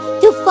anyone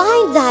to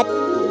find that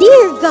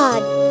dear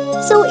God,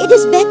 so it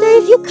is better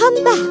if you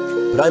come back.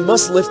 But I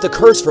must lift the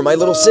curse for my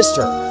little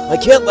sister. I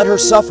can't let her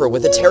suffer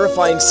with a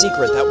terrifying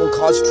secret that will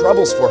cause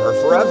troubles for her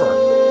forever.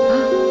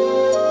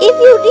 If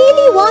you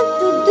really want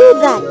to do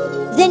that,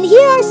 then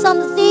here are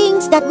some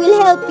things that will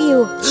help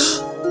you.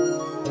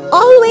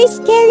 Always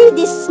carry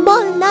this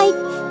small knife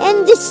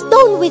and this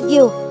stone with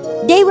you.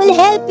 They will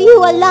help you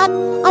a lot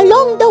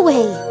along the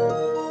way.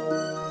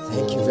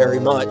 Thank you very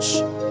much.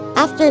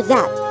 After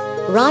that,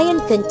 Ryan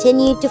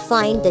continued to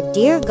find the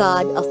dear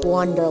God of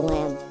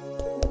Wonderland.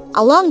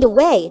 Along the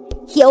way,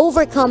 he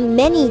overcome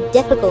many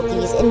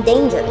difficulties and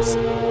dangers.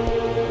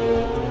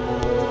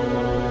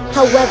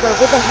 However,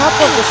 with the help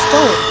of the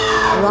stone,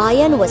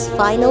 Ryan was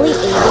finally able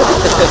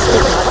to cross the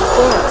dark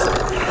forest,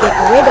 get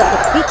rid of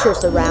the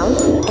creatures around,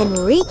 and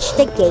reach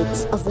the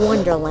gates of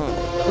Wonderland.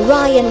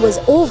 Ryan was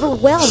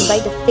overwhelmed by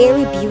the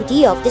fairy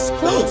beauty of this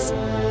place.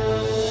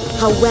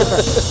 However,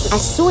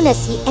 as soon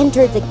as he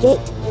entered the gate,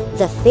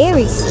 the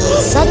fairy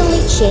scene suddenly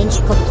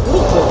changed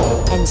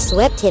completely and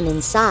swept him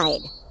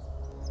inside.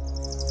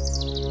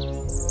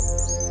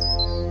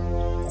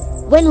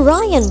 When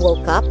Ryan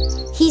woke up,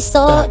 he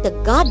saw the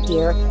god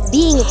deer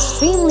being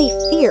extremely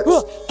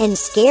fierce and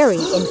scary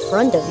in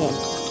front of him.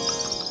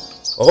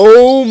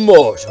 Oh,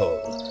 mortal!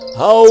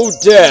 How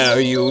dare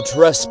you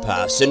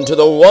trespass into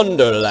the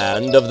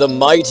wonderland of the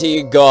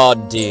mighty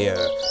god deer,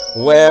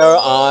 where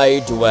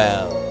I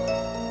dwell?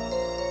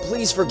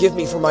 Please forgive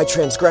me for my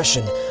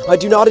transgression. I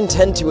do not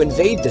intend to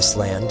invade this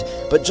land,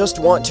 but just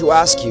want to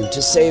ask you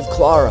to save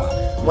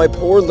Clara, my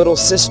poor little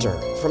sister,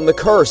 from the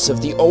curse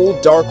of the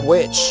old dark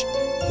witch.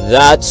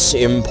 That's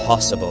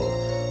impossible.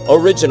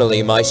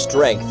 Originally, my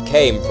strength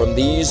came from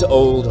these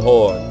old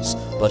horns,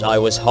 but I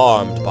was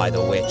harmed by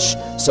the witch,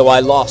 so I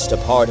lost a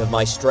part of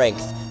my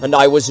strength, and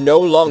I was no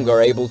longer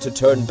able to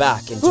turn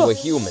back into a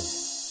human.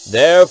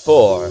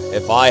 Therefore,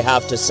 if I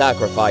have to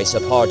sacrifice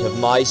a part of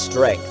my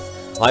strength,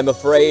 I'm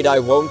afraid I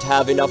won't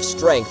have enough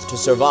strength to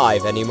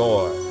survive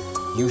anymore.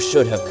 You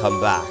should have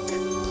come back.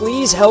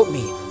 Please help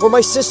me, or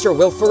my sister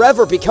will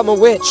forever become a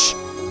witch.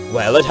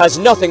 Well, it has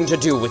nothing to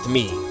do with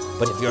me.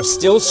 But if you're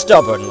still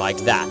stubborn like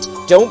that,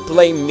 don't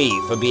blame me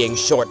for being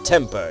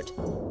short-tempered.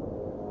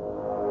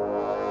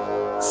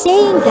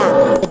 Saying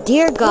that, the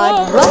deer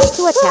god rushed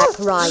to attack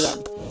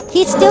Ryan.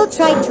 He still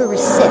tried to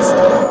resist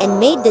and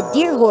made the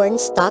deer horn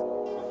stuck.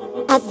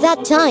 At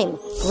that time,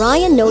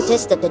 Ryan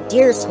noticed that the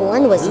deer's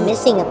horn was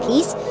missing a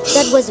piece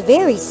that was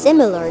very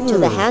similar to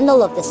the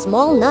handle of the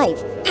small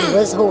knife he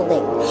was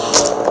holding.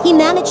 He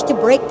managed to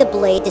break the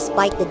blade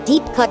despite the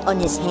deep cut on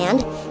his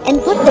hand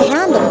and put the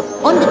handle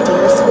on the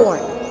deer's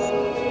horn.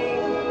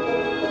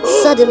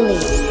 Suddenly,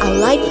 a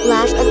light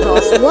flashed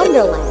across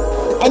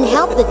Wonderland and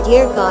helped the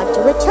deer god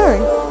to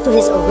return to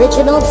his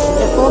original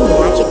beautiful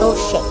magical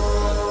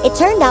shape. It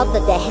turned out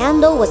that the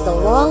handle was the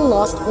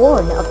long-lost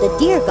horn of the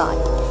deer god.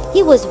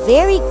 He was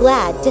very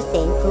glad to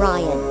thank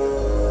Ryan.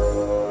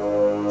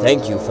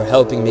 Thank you for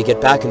helping me get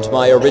back into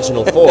my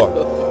original form,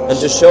 and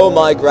to show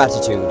my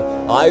gratitude,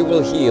 I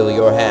will heal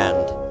your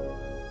hand,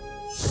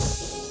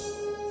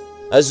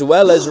 as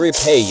well as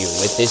repay you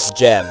with this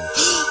gem.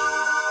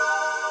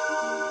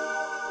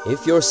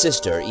 If your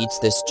sister eats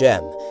this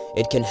gem,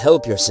 it can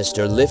help your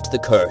sister lift the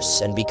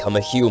curse and become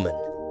a human.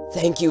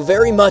 Thank you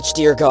very much,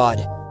 dear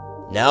God.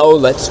 Now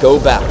let's go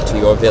back to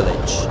your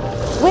village.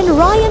 When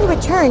Ryan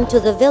returned to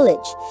the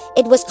village,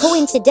 it was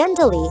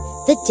coincidentally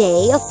the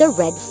day of the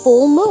red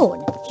full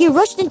moon. He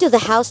rushed into the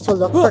house to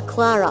look for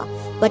Clara,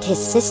 but his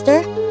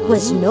sister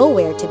was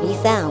nowhere to be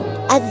found.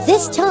 At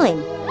this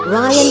time,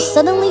 Ryan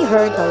suddenly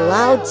heard the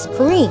loud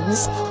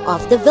screams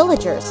of the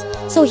villagers,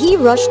 so he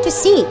rushed to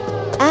see.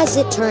 As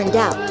it turned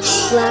out,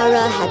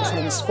 Clara had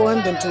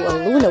transformed into a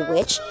Luna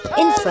witch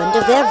in front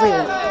of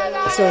everyone,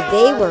 so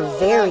they were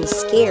very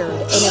scared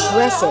and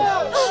aggressive,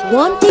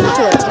 wanting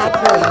to attack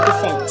her in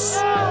defense.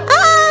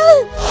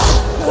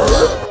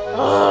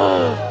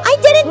 I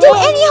didn't do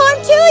any harm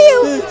to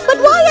you, but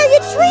why are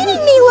you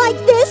treating me like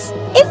this?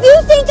 If you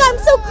think I'm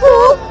so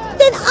cruel,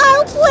 then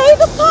I'll play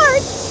the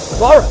part.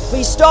 Clara,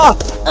 please stop!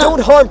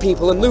 Don't harm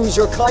people and lose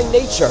your kind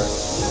nature.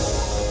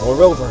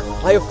 Moreover,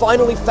 I have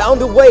finally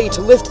found a way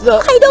to lift the...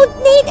 I don't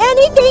need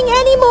anything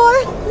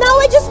anymore. Now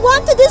I just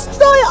want to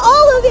destroy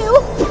all of you.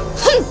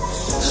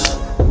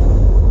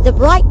 The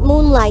bright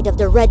moonlight of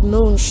the red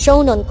moon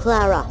shone on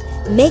Clara,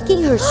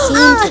 making her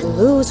seem to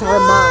lose her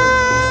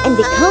mind and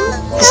become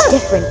a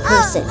different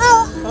person.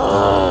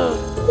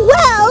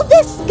 Well,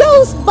 this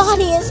ghost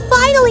body is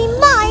finally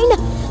mine.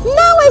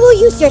 Now I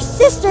will use your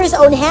sister's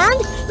own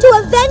hand to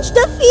avenge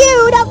the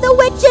feud of the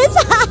witches.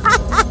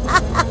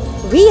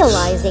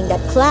 Realizing that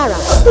Clara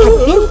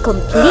had been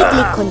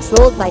completely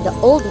controlled by the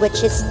old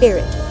witch's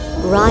spirit,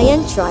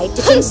 Ryan tried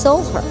to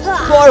console her.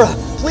 Clara,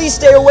 please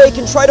stay awake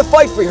and try to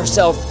fight for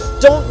yourself.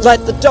 Don't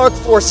let the dark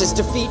forces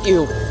defeat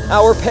you.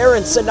 Our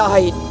parents and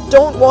I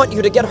don't want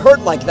you to get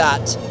hurt like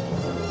that.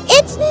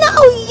 It's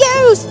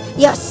no use!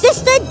 Your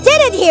sister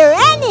didn't hear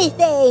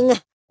anything!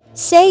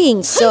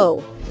 Saying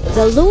so,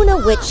 the Luna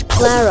Witch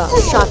Clara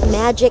shot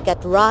magic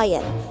at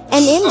Ryan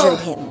and injured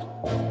him.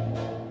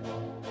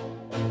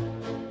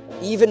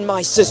 Even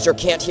my sister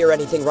can't hear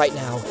anything right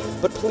now.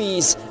 But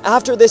please,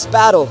 after this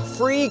battle,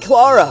 free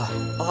Clara.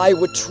 I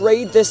would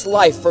trade this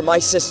life for my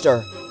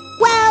sister.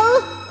 Well,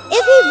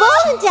 if he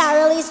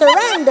voluntarily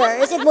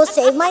surrenders, it will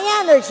save my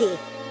energy.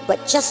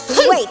 But just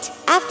wait.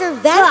 After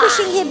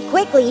vanquishing him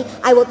quickly,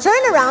 I will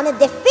turn around and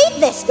defeat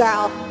this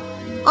girl.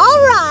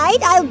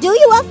 Alright, I'll do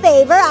you a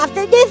favor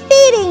after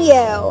defeating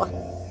you.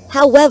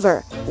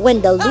 However,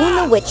 when the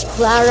Luna Witch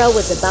Clara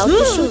was about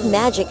to shoot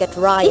magic at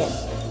Ryan,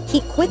 he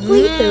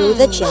quickly threw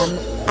the gem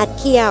at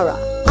Kiara.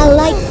 A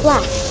light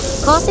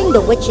flashed, causing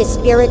the witch's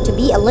spirit to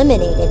be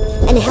eliminated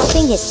and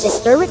helping his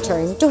sister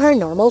return to her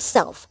normal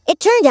self. It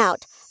turned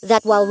out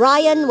that while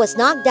Ryan was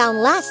knocked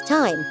down last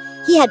time,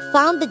 he had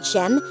found the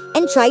gem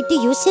and tried to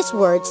use his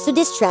words to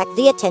distract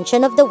the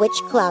attention of the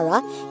witch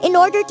Clara in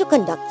order to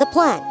conduct the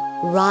plan.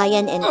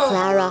 Ryan and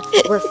Clara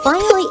were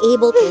finally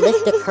able to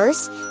lift the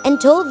curse and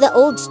told the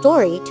old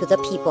story to the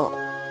people.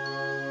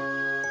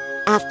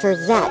 After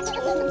that,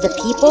 the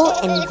people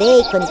and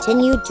they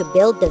continued to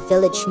build the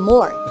village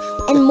more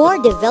and more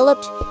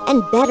developed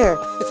and better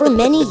for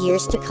many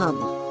years to come.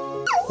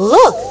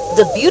 Look,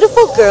 the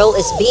beautiful girl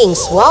is being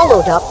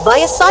swallowed up by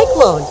a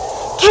cyclone.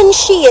 Can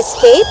she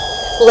escape?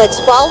 Let's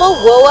follow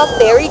Woa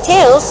Fairy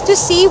Tales to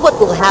see what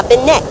will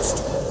happen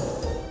next.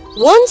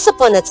 Once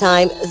upon a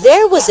time,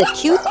 there was a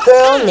cute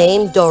girl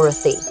named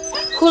Dorothy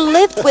who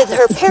lived with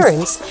her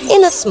parents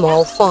in a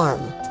small farm.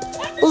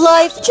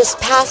 Life just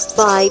passed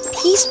by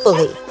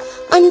peacefully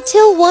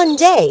until one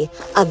day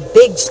a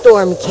big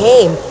storm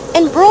came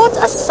and brought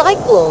a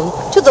cyclone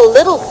to the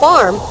little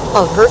farm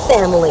of her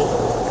family.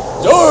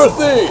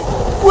 Dorothy!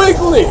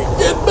 Quickly!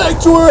 Get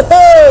back to her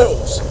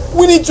house!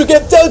 We need to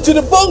get down to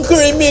the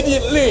bunker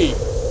immediately!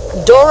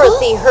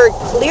 Dorothy heard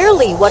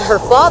clearly what her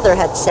father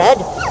had said,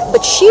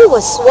 but she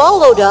was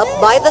swallowed up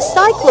by the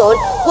cyclone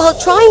while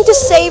trying to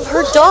save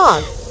her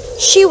dog.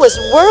 She was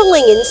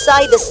whirling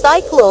inside the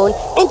cyclone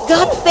and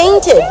got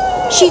fainted.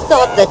 She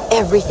thought that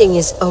everything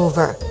is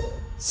over.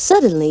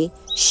 Suddenly,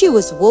 she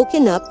was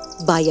woken up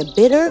by a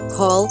bitter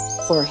call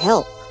for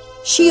help.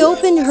 She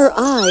opened her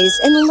eyes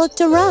and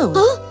looked around.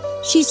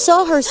 She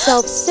saw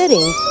herself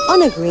sitting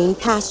on a green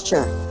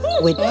pasture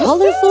with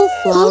colorful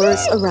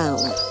flowers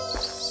around.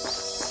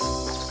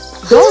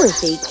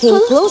 Dorothy came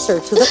closer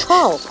to the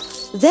call.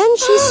 Then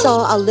she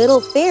saw a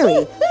little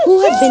fairy who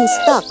had been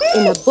stuck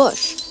in a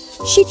bush.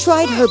 She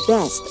tried her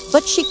best,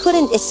 but she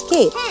couldn't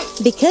escape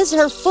because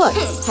her foot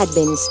had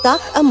been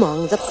stuck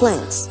among the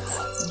plants.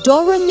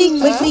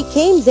 Dorothy quickly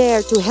came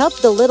there to help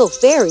the little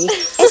fairy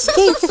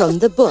escape from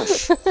the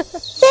bush.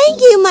 Thank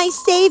you, my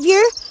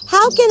savior.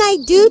 How can I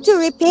do to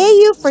repay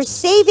you for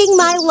saving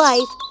my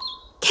life?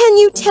 Can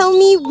you tell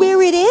me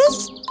where it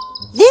is?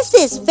 This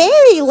is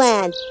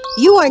fairyland.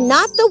 You are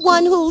not the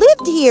one who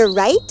lived here,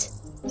 right?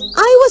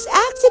 I was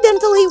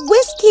accidentally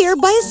whisked here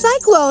by a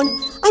cyclone.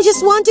 I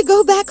just want to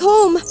go back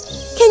home.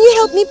 Can you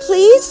help me,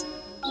 please?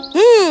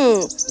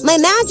 My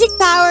magic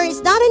power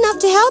is not enough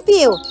to help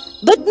you.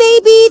 But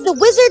maybe the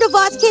Wizard of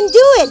Oz can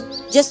do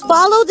it. Just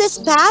follow this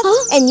path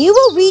and you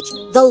will reach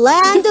the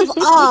land of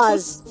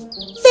Oz.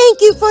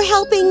 Thank you for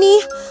helping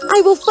me.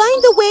 I will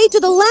find the way to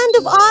the land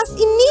of Oz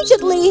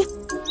immediately.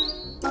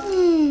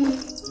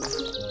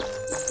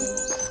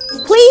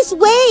 Please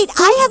wait.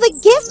 I have a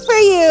gift for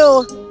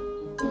you.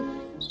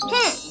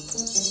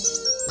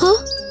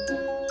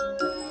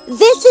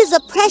 This is a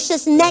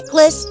precious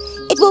necklace.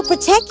 It will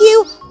protect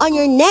you on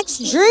your next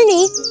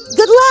journey.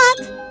 Good luck.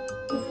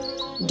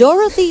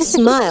 Dorothy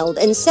smiled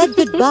and said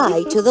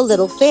goodbye to the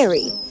little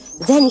fairy.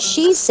 Then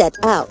she set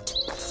out,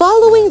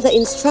 following the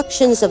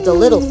instructions of the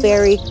little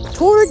fairy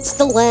towards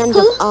the land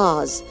of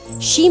Oz.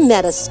 She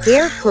met a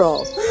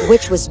scarecrow,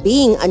 which was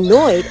being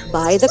annoyed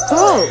by the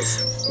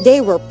crows. They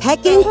were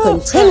pecking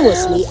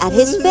continuously at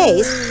his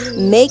face,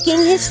 making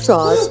his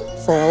straws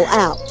fall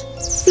out.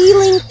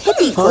 Feeling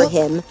pity for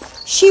him,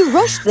 she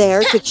rushed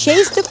there to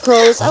chase the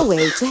crows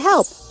away to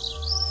help.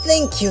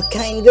 Thank you,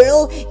 kind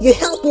girl. You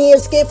helped me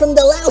escape from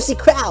the lousy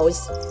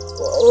crows.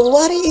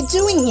 What are you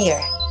doing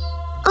here?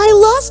 I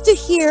lost to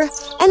here,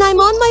 and I'm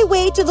on my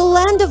way to the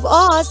land of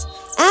Oz,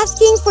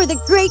 asking for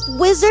the great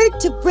wizard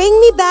to bring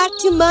me back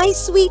to my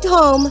sweet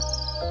home.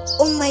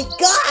 Oh my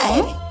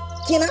god!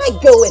 Can I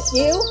go with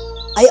you?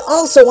 I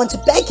also want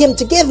to beg him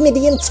to give me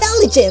the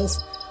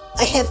intelligence.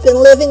 I have been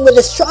living with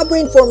a straw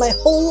brain for my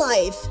whole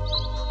life.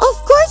 Of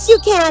course you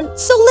can,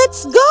 so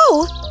let's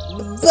go.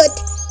 But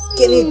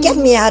can you get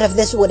me out of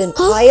this wooden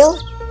pile?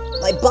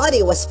 My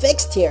body was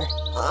fixed here.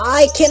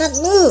 I cannot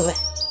move.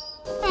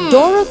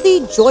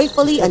 Dorothy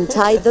joyfully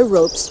untied the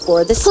ropes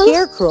for the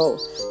Scarecrow.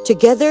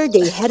 Together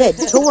they headed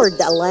toward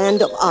the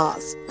land of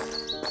Oz.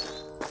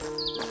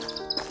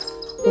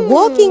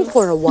 Walking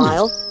for a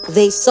while,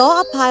 they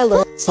saw a pile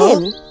of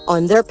tin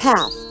on their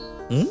path.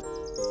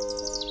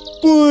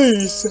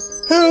 Please,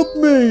 help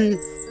me!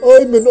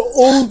 I'm an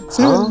old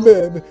tin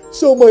man,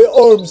 so my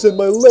arms and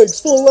my legs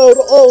fall out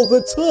all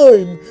the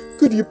time.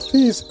 Could you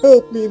please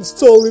help me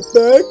install it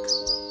back?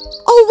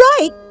 All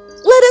right,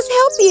 let us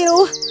help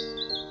you.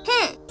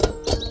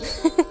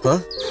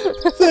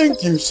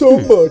 Thank you so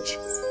much.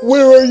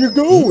 Where are you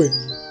going?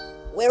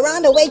 We're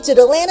on the way to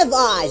the land of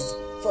Oz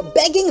for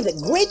begging the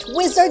great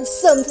wizard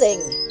something.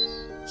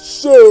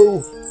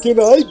 So, can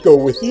I go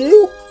with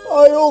you?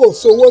 I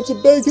also want to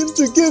beg him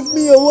to give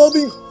me a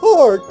loving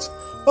heart.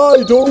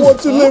 I don't want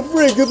to live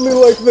raggedly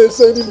like this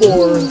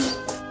anymore.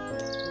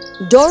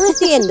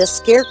 Dorothy and the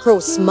Scarecrow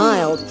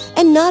smiled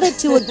and nodded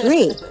to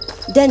agree.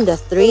 Then the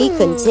three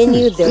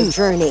continued their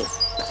journey.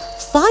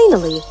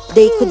 Finally,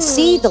 they could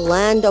see the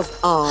land of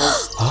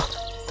Oz.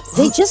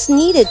 They just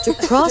needed to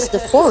cross the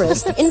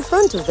forest in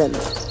front of them.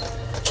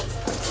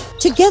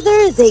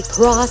 Together, they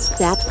crossed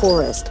that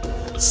forest.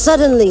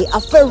 Suddenly,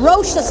 a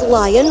ferocious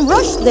lion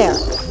rushed there,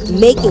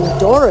 making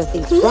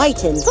Dorothy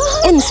frightened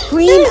and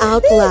scream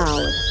out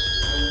loud.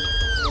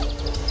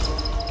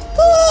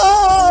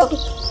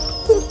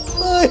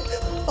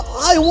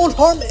 I won't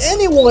harm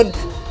anyone.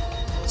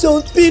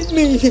 Don't beat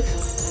me.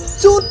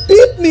 Don't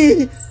beat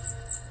me.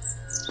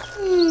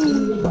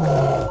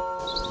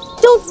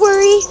 Don't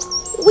worry.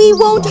 We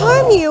won't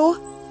harm you.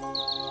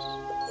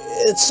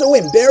 It's so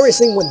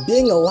embarrassing when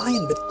being a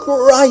lion but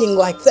crying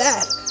like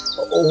that.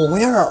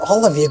 Where are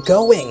all of you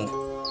going?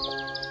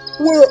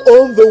 We're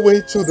on the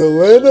way to the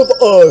land of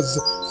Oz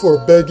for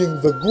begging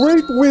the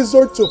great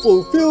wizard to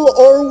fulfill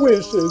our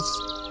wishes.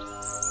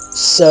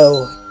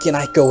 So, can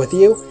I go with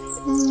you?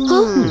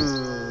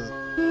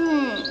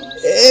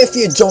 If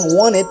you don't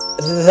want it,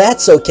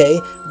 that's okay,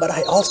 but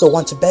I also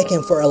want to beg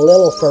him for a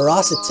little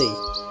ferocity,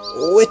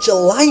 which a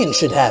lion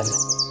should have.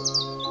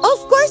 Of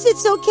course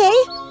it's okay.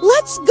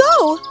 Let's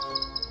go.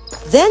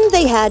 Then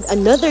they had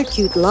another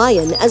cute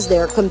lion as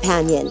their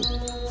companion.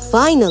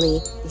 Finally,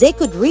 they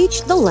could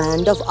reach the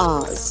land of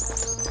Oz.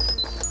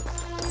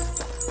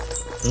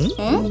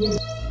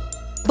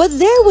 But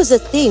there was a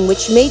thing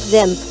which made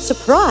them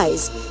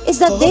surprised, is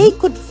that they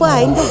could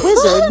find the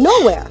wizard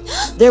nowhere.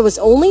 There was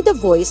only the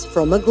voice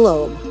from a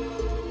globe.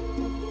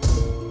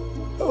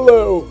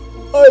 Hello,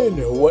 I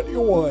know what you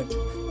want,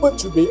 but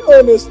to be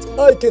honest,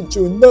 I can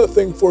do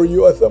nothing for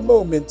you at the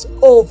moment,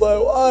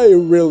 although I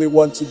really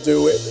want to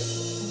do it.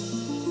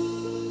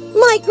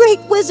 My great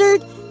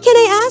wizard, can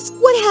I ask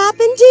what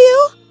happened to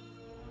you?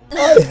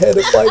 I had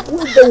a fight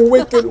with the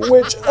Wicked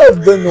Witch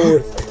of the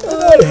North,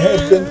 and I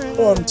had been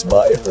harmed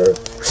by her.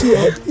 She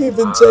had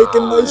even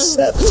taken my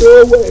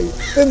scepter away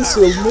and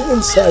sealed me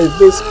inside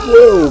this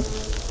globe.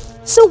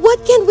 So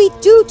what can we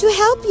do to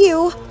help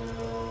you?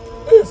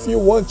 If you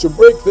want to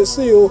break the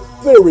seal,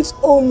 there is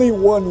only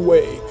one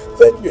way.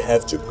 Then you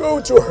have to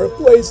go to her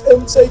place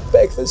and take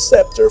back the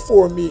scepter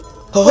for me.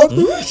 But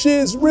she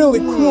is really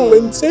cruel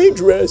and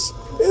dangerous.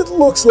 It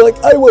looks like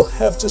I will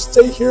have to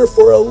stay here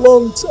for a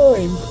long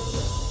time.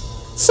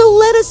 So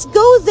let us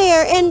go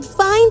there and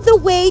find the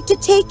way to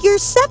take your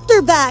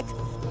scepter back.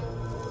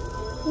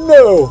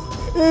 No,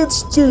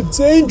 it's too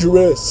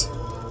dangerous.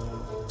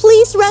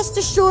 Please rest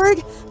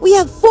assured, we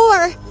have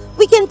 4.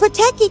 We can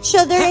protect each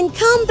other and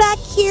come back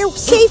here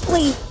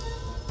safely.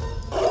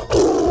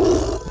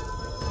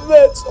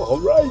 That's all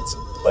right,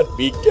 but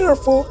be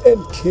careful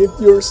and keep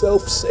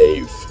yourself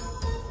safe.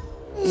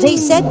 They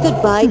said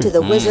goodbye to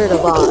the Wizard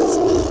of Oz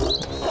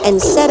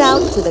and set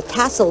out to the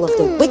castle of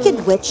the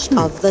Wicked Witch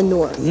of the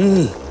North.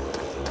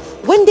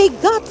 When they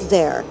got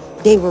there,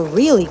 they were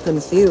really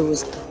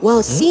confused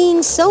while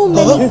seeing so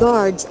many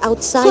guards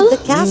outside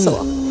the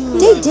castle.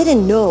 They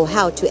didn't know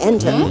how to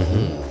enter.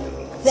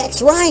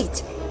 That's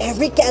right.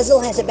 Every castle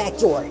has a back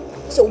door.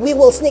 So we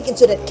will sneak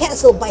into the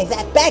castle by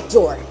that back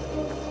door.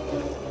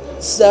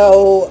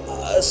 So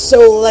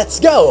let's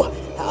go.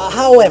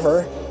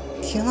 However,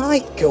 can I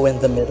go in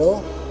the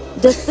middle?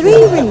 The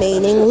 3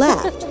 remaining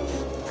left.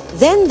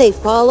 Then they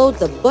followed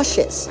the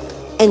bushes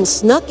and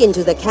snuck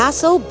into the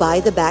castle by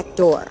the back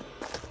door.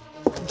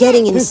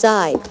 Getting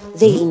inside,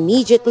 they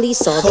immediately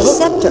saw the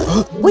scepter,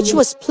 which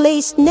was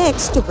placed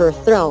next to her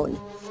throne.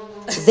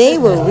 They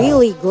were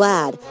really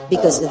glad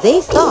because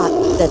they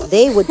thought that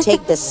they would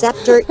take the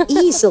scepter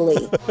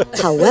easily.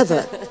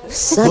 However,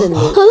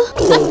 suddenly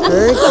they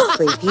heard a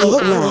creepy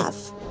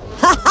laugh.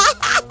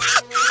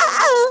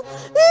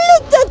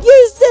 Look at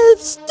yourself,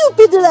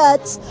 stupid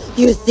rats!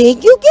 You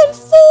think you can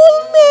fool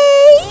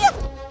me?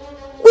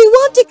 We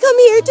want to come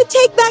here to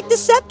take back the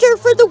scepter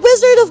for the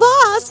Wizard of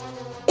Oz.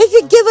 If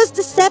you give us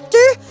the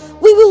scepter,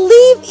 we will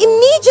leave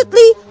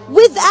immediately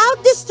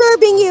without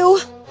disturbing you.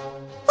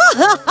 Ha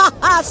ha ha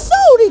ha!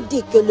 So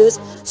ridiculous,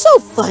 so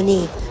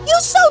funny. You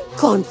sound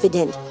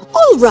confident.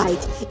 All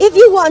right, if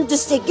you want to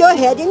stick your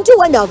head into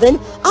an oven,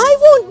 I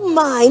won't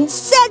mind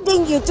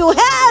sending you to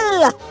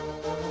hell!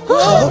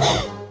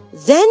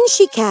 Then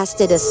she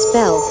casted a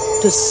spell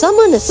to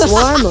summon a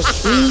swarm of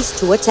bees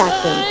to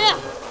attack them.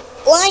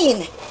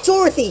 Lion,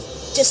 Dorothy,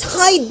 just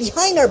hide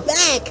behind our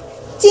back.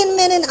 Tin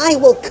Man and I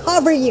will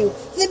cover you.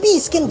 The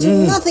bees can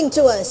do nothing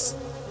to us.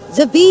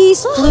 The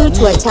bees flew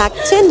to attack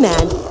Tin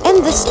Man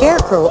and the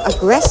Scarecrow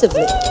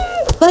aggressively.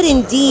 But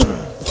indeed,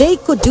 they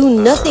could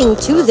do nothing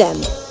to them.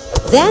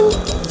 Then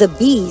the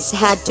bees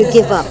had to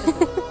give up.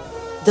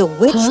 The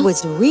witch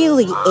was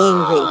really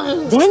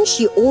angry. Then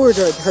she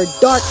ordered her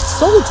dark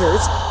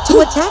soldiers to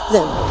attack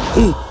them.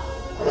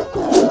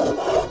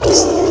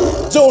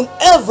 Don't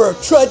ever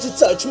try to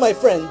touch my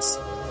friends.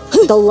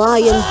 The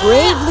lion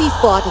bravely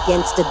fought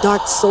against the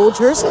dark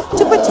soldiers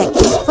to protect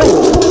his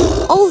friend.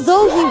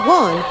 Although he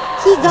won,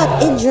 he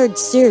got injured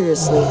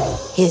seriously.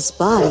 His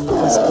body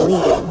was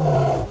bleeding.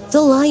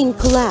 The lion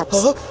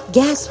collapsed,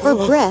 gasped for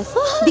breath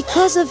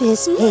because of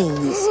his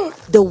pains.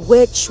 The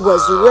witch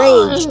was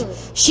raged.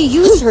 She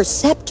used her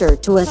scepter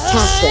to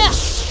attack them.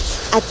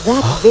 At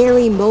that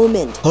very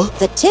moment,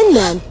 the Tin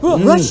Man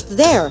rushed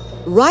there,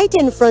 right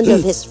in front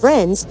of his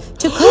friends,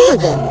 to cover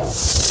them.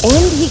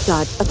 And he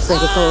got a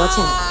critical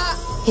attack.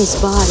 His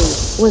body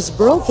was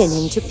broken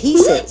into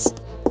pieces.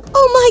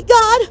 Oh my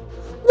God!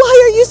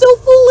 Why are you so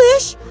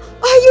foolish?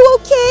 Are you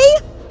okay?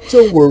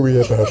 Don't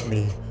worry about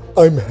me.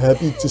 I'm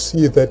happy to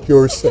see that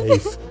you're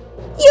safe.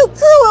 You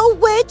cruel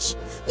witch!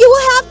 You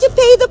will have to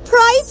pay the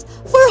price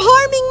for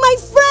harming my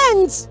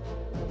friends!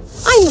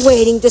 I'm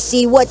waiting to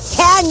see what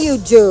can you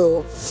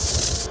do!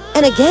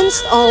 And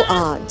against all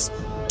odds,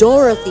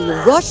 Dorothy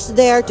rushed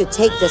there to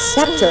take the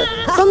scepter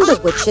from the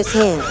witch's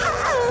hand.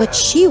 But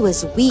she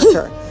was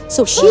weaker,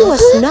 so she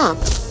was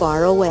knocked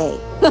far away.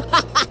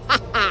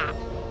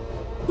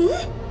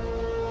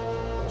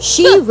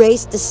 She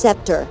raised the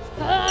scepter,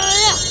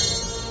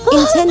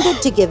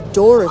 intended to give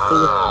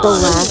Dorothy the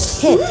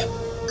last hit.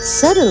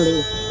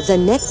 Suddenly, the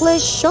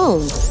necklace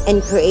shone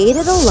and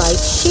created a light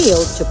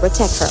shield to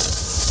protect her.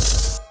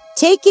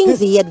 Taking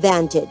the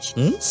advantage,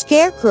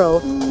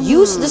 Scarecrow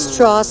used the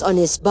straws on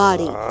his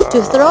body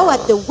to throw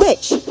at the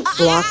witch,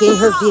 blocking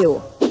her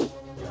view.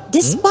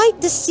 Despite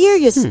the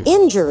serious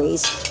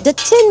injuries, the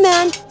Tin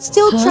Man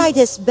still tried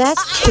his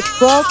best to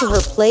crawl to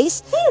her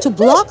place to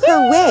block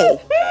her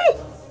way.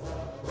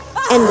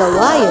 And the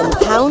lion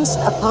pounced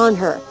upon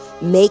her,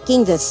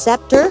 making the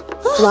scepter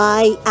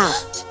fly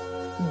out.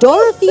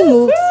 Dorothy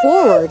moved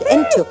forward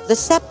and took the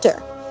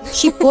scepter.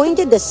 She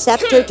pointed the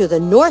scepter to the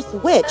North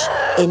Witch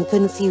in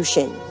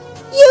confusion.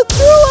 You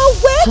cruel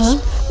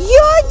witch!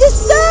 You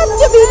deserve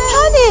to be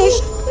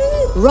punished!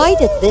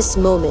 Right at this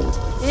moment,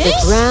 the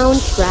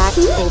ground cracked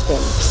open,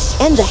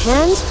 and the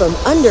hands from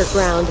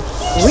underground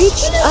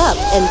reached up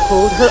and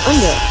pulled her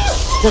under.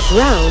 The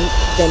ground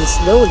then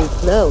slowly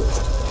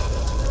closed.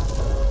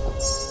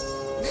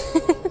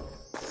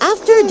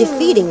 After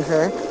defeating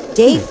her,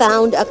 they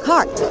found a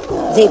cart.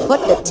 They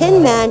put the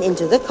Tin Man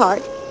into the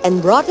cart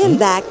and brought him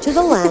back to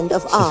the land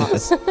of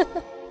Oz.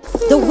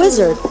 The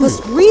wizard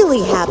was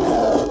really happy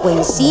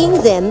when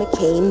seeing them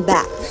came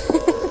back.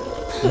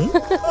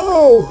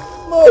 Oh,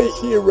 my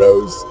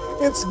heroes.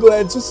 It's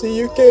glad to see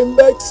you came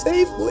back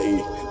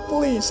safely.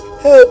 Please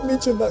help me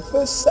to knock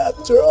the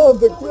scepter on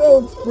the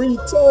ground 3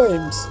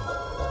 times.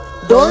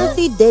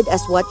 Dorothy did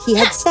as what he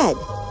had said.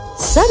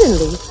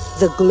 Suddenly,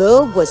 the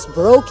globe was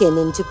broken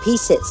into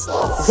pieces.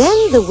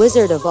 Then the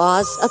Wizard of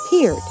Oz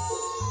appeared.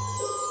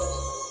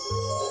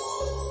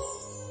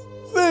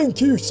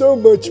 Thank you so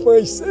much,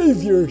 my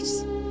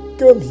saviors.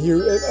 Come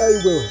here and I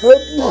will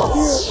help you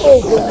heal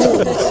all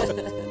the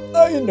wounds.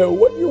 I know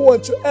what you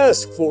want to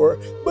ask for,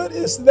 but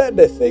is that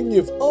the thing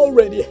you've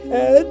already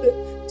had?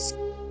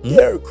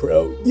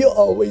 Scarecrow, you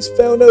always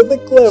found out the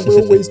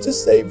clever ways to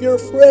save your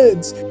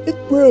friends. It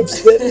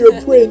proves that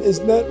your brain is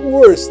not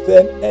worse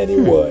than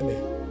anyone.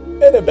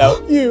 And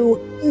about you,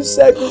 you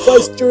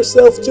sacrificed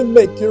yourself to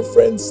make your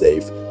friends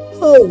safe.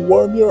 How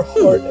warm your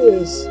heart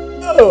is.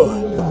 Oh,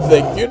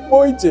 the good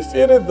boy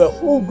defeated the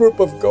whole group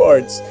of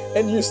guards,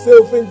 and you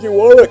still think you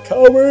are a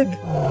coward?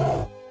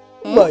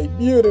 My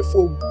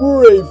beautiful,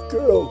 brave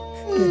girl,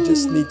 you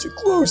just need to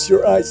close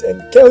your eyes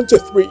and count to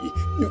 3.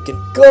 You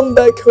can come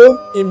back home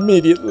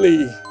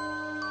immediately.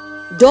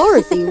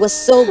 Dorothy was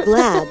so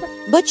glad,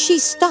 but she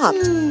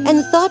stopped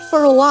and thought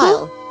for a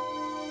while.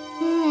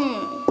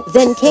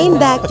 Then came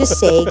back to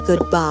say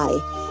goodbye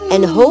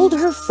and hold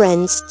her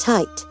friends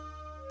tight.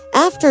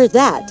 After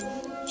that,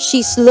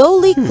 she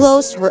slowly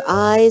closed her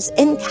eyes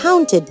and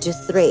counted to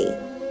 3.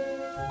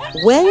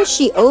 When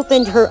she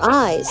opened her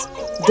eyes,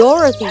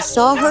 Dorothy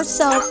saw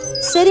herself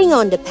sitting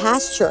on the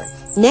pasture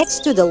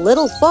next to the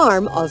little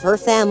farm of her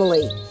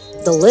family.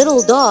 The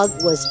little dog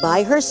was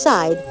by her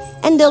side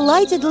and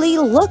delightedly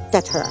looked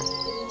at her.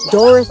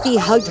 Dorothy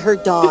hugged her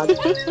dog,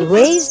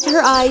 raised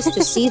her eyes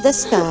to see the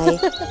sky,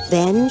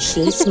 then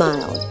she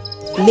smiled.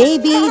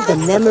 Maybe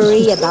the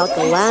memory about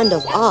the land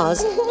of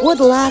Oz would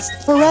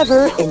last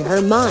forever in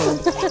her mind,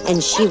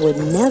 and she would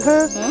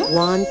never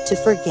want to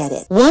forget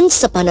it.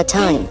 Once upon a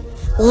time,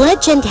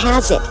 legend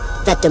has it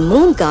that the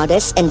moon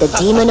goddess and the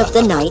demon of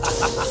the night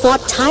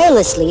fought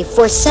tirelessly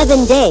for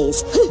 7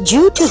 days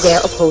due to their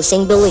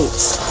opposing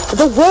beliefs.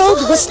 The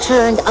world was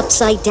turned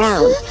upside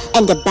down,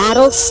 and the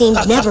battle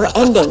seemed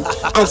never-ending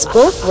as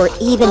both were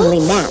evenly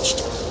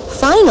matched.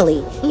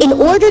 Finally, in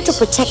order to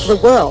protect the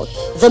world,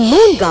 the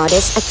moon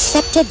goddess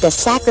accepted the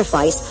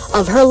sacrifice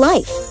of her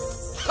life.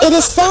 It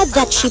is said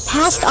that she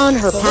passed on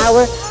her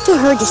power to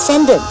her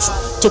descendants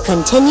to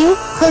continue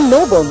her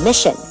noble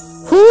mission.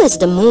 Who is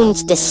the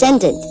moon's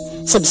descendant?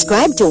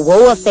 Subscribe to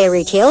Woa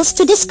Fairy Tales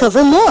to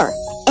discover more.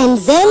 And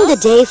then the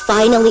day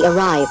finally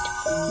arrived.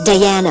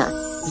 Diana,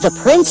 the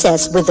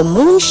princess with the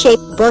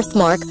moon-shaped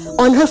birthmark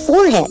on her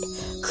forehead,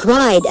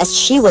 cried as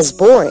she was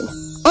born.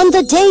 On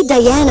the day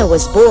Diana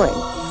was born,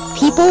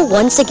 people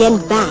once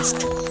again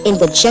basked in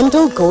the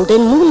gentle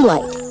golden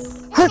moonlight.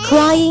 Her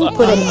crying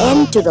put an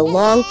end to the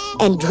long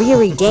and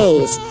dreary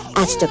days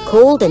as the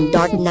cold and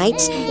dark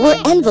nights were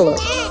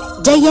enveloped.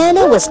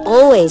 Diana was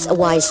always a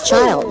wise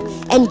child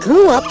and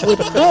grew up with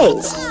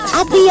praise.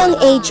 At the young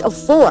age of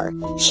 4,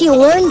 she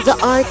learned the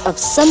art of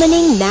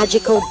summoning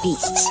magical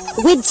beasts.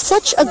 With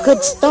such a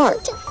good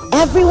start,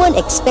 everyone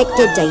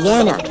expected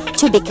Diana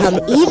to become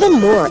even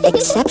more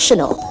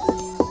exceptional.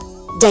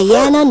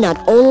 Diana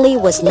not only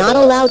was not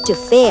allowed to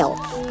fail,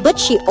 but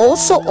she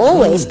also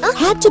always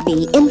had to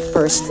be in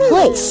first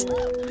place.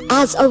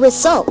 As a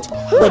result,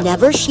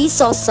 whenever she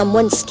saw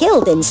someone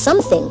skilled in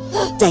something,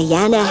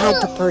 Diana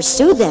had to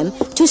pursue them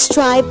to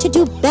strive to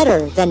do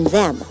better than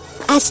them.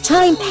 As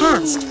time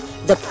passed,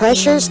 the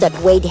pressures that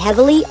weighed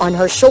heavily on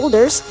her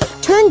shoulders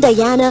turned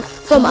Diana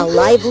from a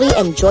lively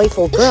and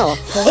joyful girl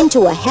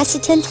into a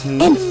hesitant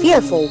and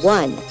fearful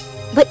one.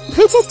 But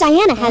Princess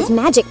Diana has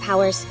magic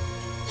powers.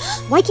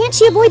 Why can't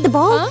she avoid the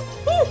ball?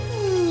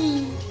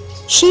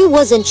 She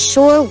wasn't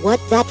sure what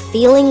that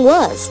feeling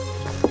was,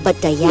 but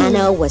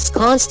Diana was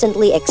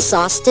constantly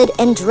exhausted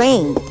and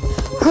drained.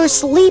 Her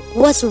sleep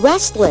was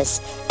restless,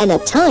 and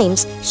at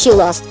times she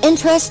lost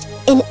interest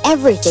in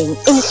everything,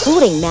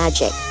 including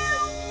magic.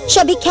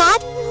 Chubby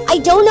Cat, I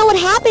don't know what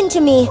happened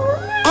to me.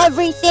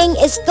 Everything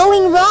is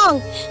going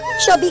wrong.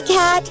 Chubby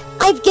Cat,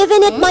 I've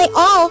given it my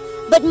all,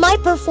 but my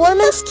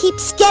performance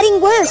keeps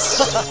getting worse.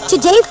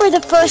 Today, for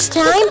the first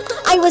time,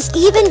 I was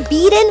even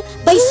beaten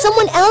by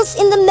someone else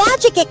in the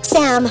magic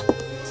exam.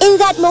 In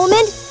that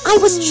moment, I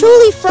was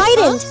truly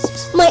frightened.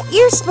 My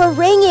ears were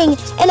ringing,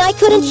 and I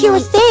couldn't hear a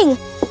thing.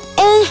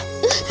 And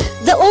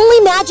the only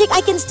magic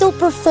I can still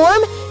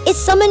perform is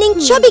summoning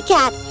Chubby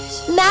Cat.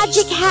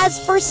 Magic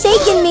has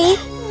forsaken me.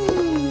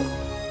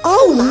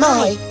 Oh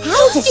my,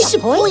 how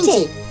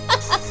disappointing!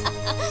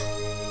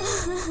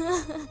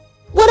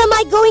 What am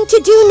I going to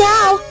do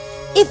now?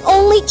 If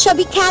only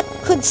Chubby Cat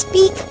could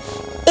speak,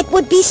 it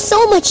would be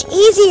so much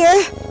easier.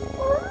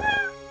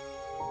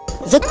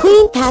 The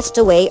queen passed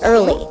away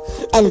early,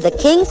 and the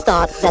king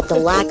thought that the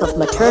lack of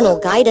maternal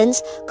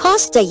guidance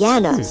caused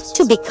Diana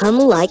to become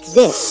like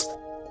this.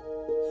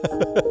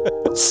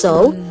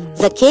 So,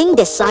 the king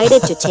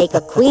decided to take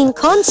a queen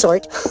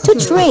consort to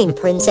train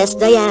Princess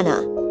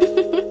Diana.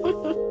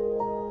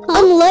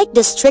 Unlike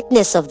the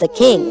strictness of the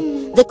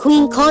king, the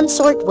queen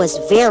consort was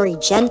very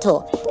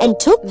gentle and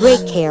took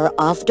great care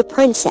of the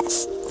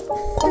princess.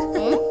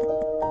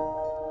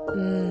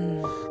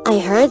 I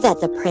heard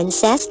that the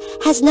princess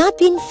has not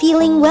been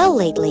feeling well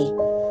lately.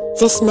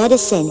 This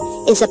medicine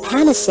is a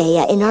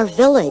panacea in our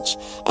village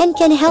and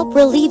can help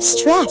relieve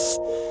stress.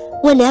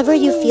 Whenever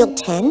you feel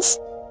tense,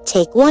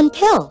 take one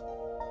pill.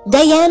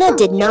 Diana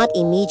did not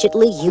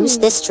immediately use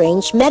this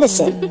strange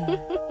medicine.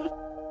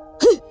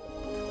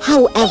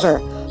 However,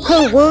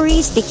 her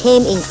worries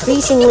became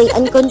increasingly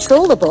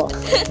uncontrollable,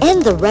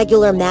 and the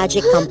regular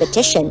magic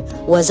competition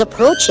was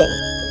approaching.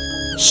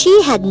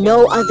 She had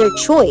no other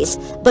choice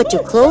but to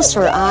close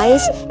her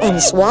eyes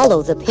and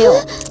swallow the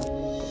pill.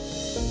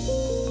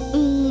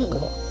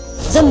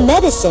 The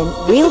medicine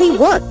really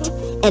worked,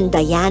 and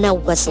Diana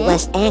was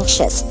less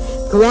anxious,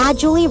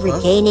 gradually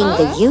regaining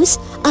the use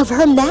of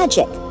her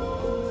magic.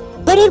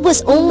 But it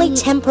was only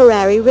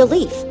temporary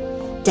relief.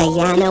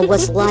 Diana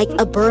was like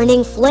a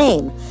burning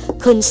flame,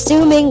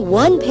 consuming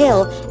one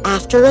pill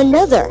after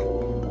another.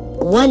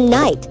 One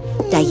night,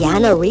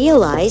 Diana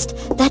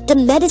realized that the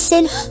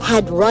medicine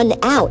had run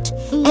out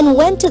and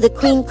went to the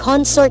queen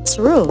consort's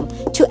room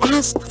to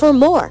ask for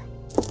more.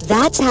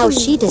 That's how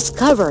she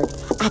discovered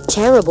a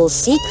terrible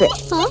secret.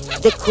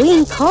 The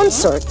queen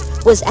consort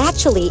was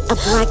actually a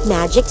black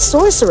magic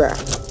sorcerer.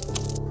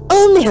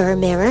 Oh, Mirror,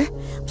 Mirror,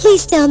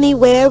 please tell me,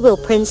 where will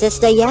Princess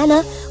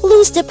Diana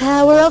lose the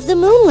power of the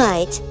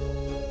moonlight?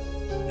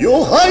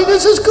 Your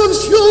Highness has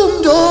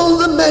consumed all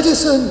the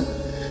medicine.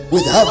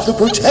 Without the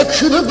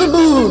protection of the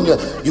moon,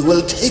 you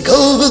will take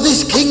over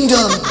this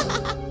kingdom.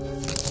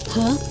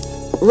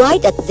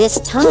 Right at this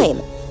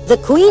time, the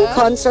queen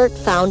consort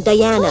found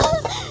Diana.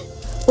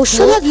 who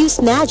should have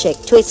used magic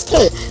to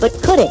escape but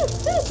couldn't.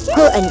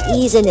 Her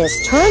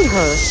uneasiness turned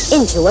her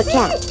into a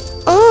cat.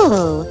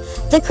 Oh,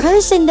 the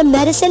curse in the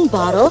medicine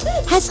bottle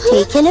has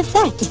taken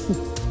effect.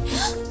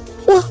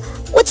 Well,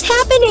 what's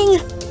happening?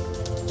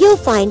 You'll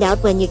find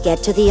out when you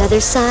get to the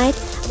other side,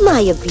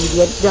 my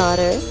obedient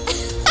daughter.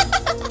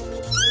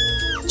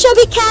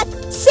 Chubby Cat,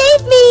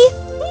 save me!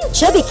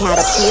 Chubby Cat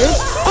appeared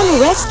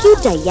and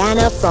rescued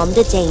Diana from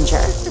the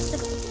danger.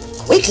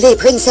 Quickly,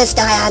 Princess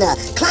Diana,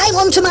 climb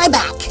onto my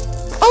back.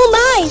 Oh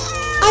my!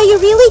 Are you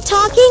really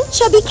talking,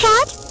 Chubby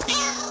Cat?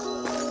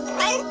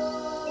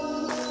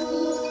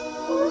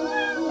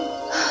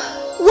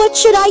 What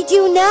should I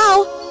do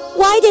now?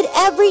 Why did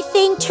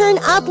everything turn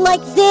out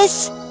like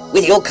this?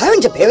 With your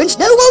current appearance,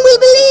 no one will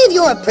believe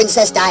you're a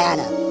Princess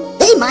Diana.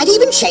 They might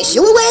even chase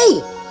you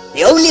away.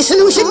 The only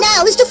solution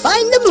now is to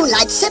find the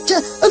Moonlight Scepter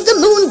of the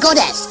Moon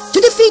Goddess to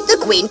defeat the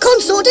Queen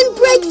Consort and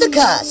break the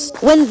curse.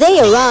 When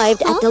they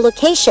arrived at the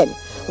location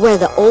where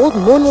the old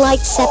Moonlight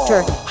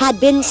Scepter had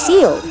been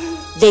sealed,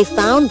 they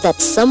found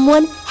that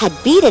someone had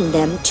beaten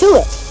them to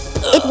it.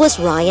 It was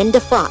Ryan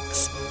the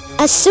Fox.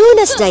 As soon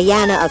as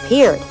Diana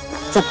appeared,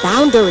 the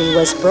boundary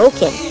was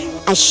broken,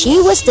 as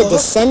she was the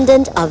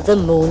descendant of the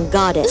Moon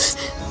Goddess.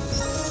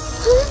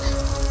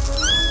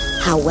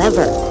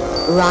 However,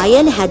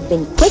 Ryan had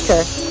been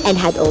quicker and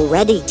had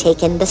already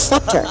taken the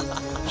scepter.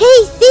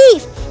 Hey,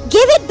 thief!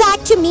 Give it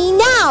back to me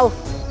now!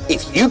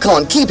 If you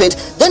can't keep it,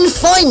 then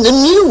find the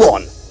new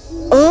one.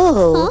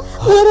 Oh,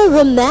 what a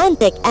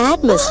romantic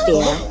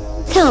atmosphere.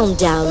 Calm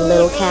down,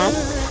 little cat.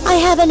 I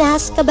haven't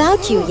asked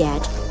about you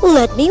yet.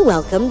 Let me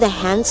welcome the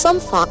handsome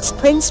Fox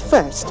Prince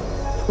first.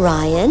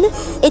 Ryan,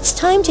 it's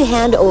time to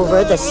hand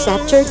over the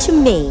scepter to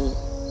me.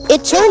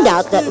 It turned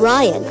out that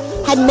Ryan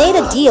had made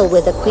a deal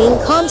with the Queen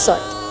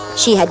Consort.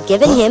 She had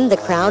given him the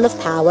crown of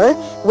power,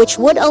 which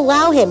would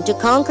allow him to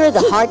conquer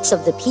the hearts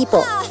of the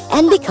people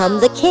and become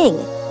the king.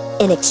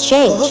 In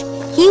exchange,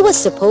 he was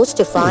supposed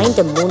to find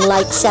the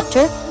Moonlight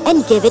Scepter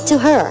and give it to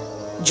her.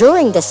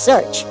 During the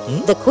search,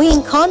 the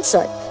Queen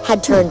Consort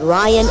had turned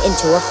Ryan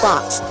into a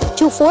fox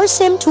to force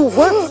him to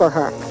work for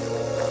her.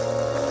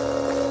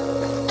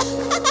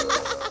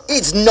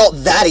 It's not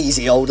that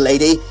easy, old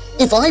lady.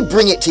 If I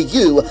bring it to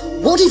you,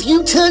 what if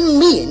you turn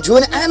me into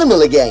an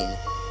animal again?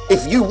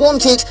 If you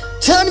want it,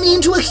 turn me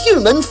into a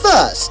human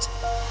first.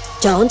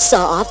 Don't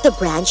saw off the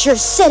branch you're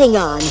sitting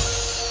on.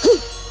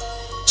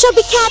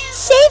 Chubby Cat,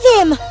 save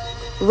him!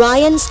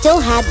 Ryan still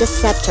had the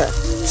scepter,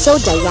 so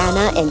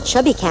Diana and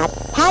Chubby Cat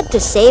had to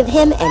save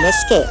him and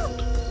escape.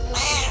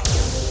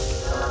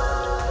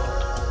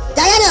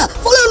 Diana,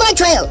 follow my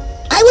trail.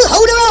 I will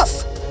hold her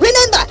off.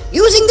 Remember,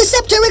 using the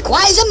scepter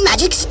requires a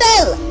magic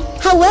spell.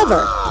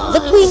 However,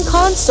 the Queen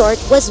Consort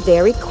was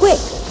very quick.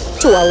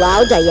 To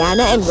allow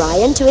Diana and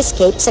Ryan to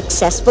escape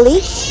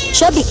successfully,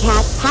 Chubby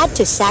Cat had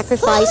to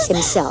sacrifice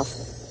himself.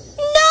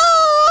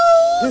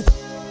 No!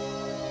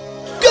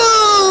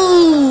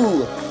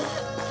 Go!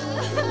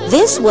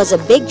 This was a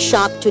big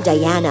shock to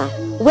Diana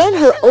when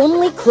her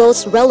only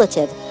close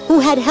relative who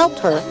had helped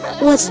her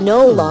was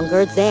no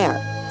longer there.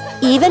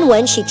 Even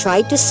when she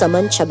tried to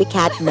summon Chubby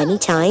Cat many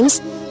times,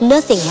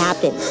 nothing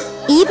happened.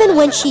 Even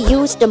when she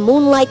used the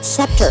Moonlight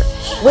Scepter,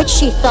 which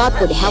she thought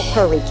would help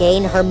her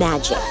regain her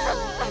magic.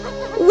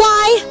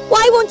 Why?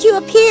 Why won't you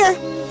appear?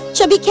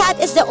 Chubby Cat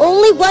is the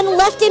only one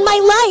left in my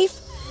life.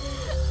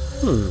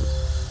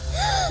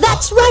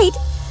 That's right,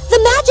 the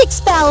magic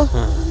spell.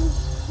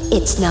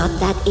 It's not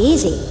that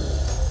easy.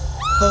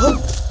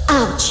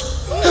 Ouch!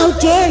 How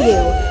dare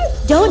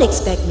you? Don't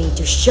expect me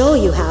to show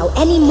you how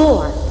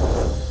anymore.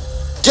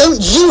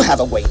 Don't you have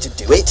a way to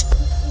do it?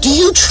 Do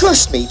you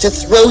trust me to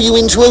throw you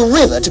into a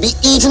river to be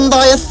eaten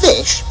by a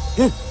fish?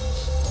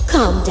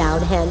 Calm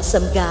down,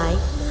 handsome guy.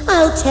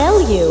 I'll tell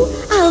you.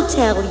 I'll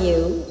tell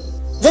you.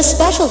 The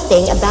special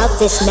thing about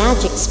this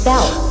magic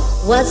spell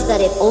was that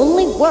it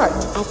only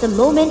worked at the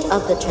moment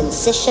of the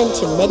transition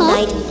to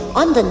midnight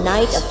on the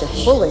night of the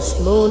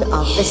fullest moon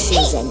of the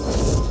season.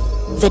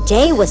 The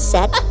day was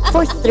set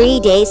for 3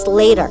 days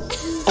later,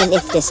 and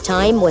if this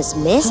time was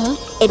missed,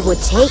 it would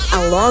take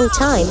a long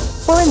time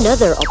for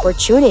another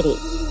opportunity.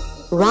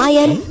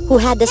 Ryan, who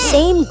had the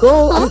same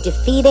goal of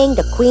defeating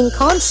the Queen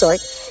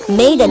Consort,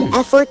 made an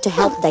effort to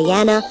help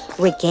Diana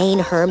regain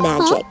her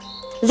magic.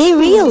 They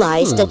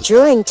realized that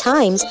during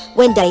times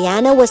when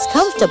Diana was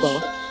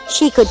comfortable,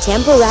 she could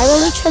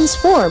temporarily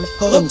transform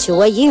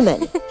into a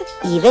human,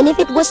 even if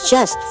it was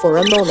just for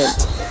a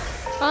moment.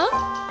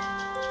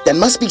 There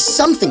must be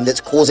something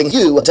that's causing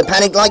you to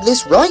panic like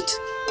this, right?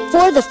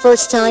 For the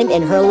first time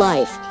in her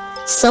life,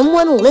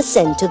 someone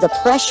listened to the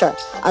pressure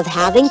of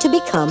having to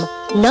become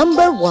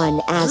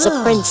 #1 as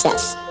a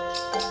princess.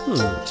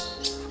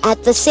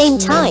 At the same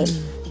time,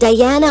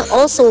 Diana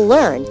also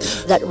learned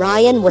that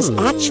Ryan was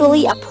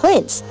actually a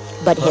prince,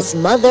 but his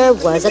mother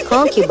was a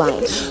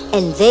concubine,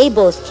 and they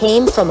both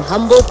came from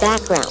humble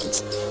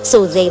backgrounds,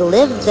 so they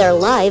lived their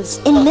lives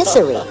in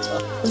misery.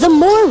 The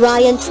more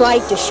Ryan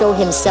tried to show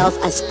himself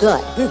as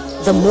good,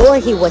 the more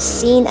he was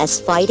seen as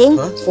fighting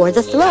for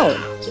the throne.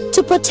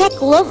 To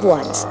protect loved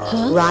ones,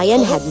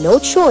 Ryan had no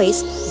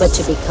choice but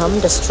to become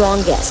the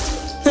strongest,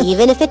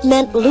 even if it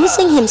meant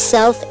losing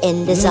himself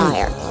in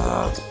desire.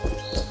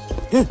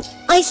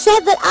 I said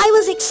that I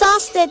was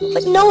exhausted,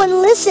 but no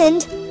one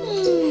listened.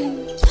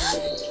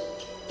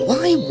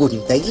 Why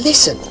wouldn't they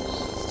listen?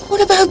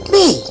 What about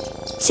me?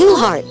 Two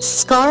hearts,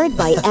 scarred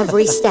by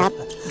every step,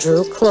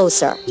 drew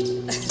closer.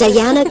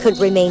 Diana could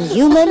remain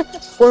human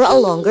for a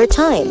longer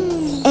time,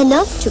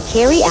 enough to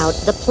carry out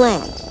the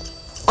plan.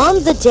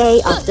 On the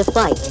day of the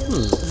fight,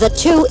 the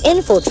two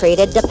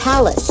infiltrated the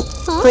palace,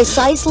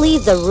 precisely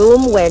the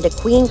room where the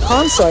queen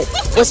consort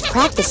was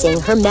practicing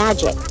her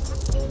magic.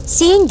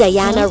 Seeing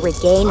Diana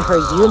regain her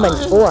human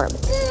form,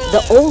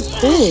 the old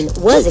queen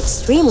was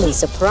extremely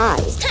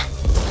surprised.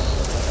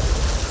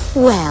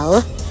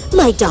 Well,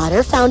 my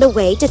daughter found a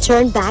way to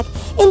turn back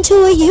into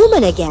a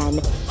human again,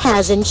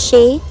 hasn't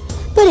she?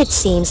 But it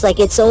seems like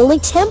it's only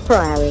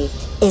temporary,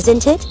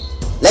 isn't it?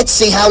 Let's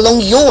see how long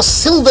your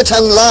silver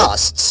tongue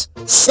lasts.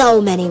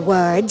 So many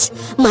words.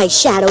 My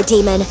shadow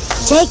demon,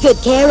 take good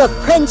care of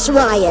Prince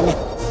Ryan.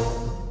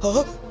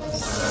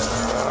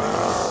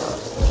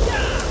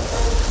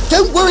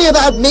 Don't worry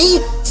about me.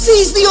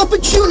 Seize the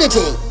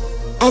opportunity.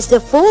 As the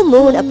full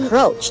moon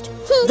approached,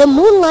 the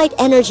moonlight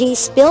energy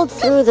spilled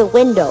through the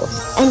window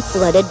and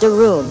flooded the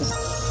room.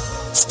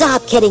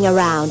 Stop kidding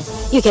around.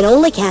 You can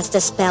only cast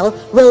a spell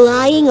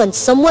relying on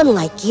someone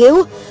like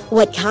you?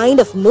 What kind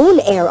of moon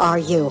heir are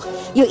you?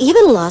 You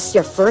even lost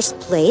your first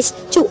place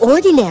to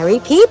ordinary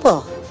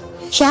people.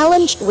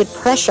 Challenged with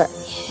pressure,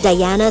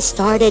 Diana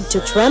started to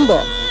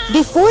tremble.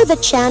 Before the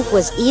chant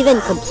was even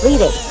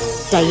completed,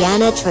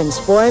 Diana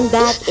transformed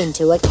back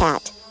into a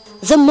cat.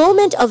 The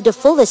moment of the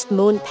fullest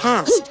moon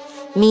passed,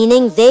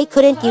 meaning they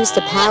couldn't use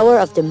the power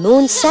of the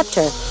moon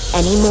scepter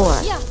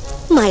anymore.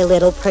 My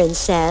little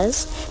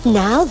princess,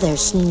 now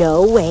there's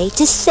no way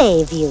to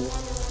save you.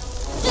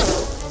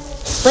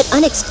 But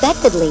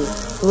unexpectedly,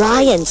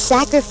 Ryan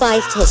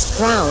sacrificed his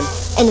crown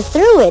and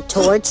threw it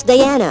towards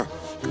Diana,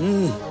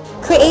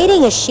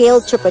 creating a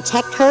shield to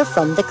protect her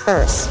from the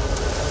curse.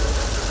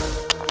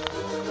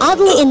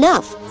 Oddly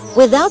enough,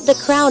 without the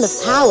crown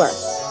of power,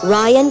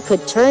 Ryan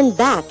could turn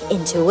back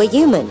into a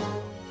human.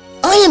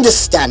 I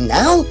understand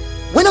now.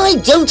 When I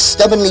don't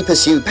stubbornly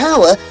pursue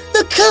power,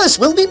 the curse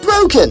will be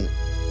broken.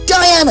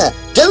 Diana,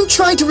 don't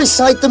try to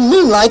recite the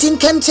moonlight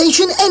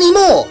incantation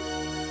anymore.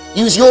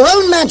 Use your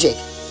own magic.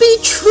 Be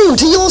true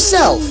to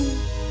yourself.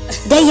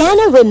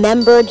 Diana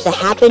remembered the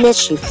happiness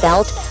she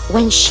felt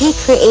when she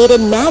created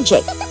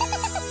magic.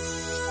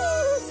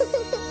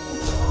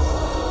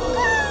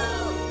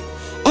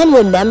 And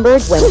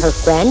remembered when her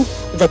friend,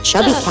 the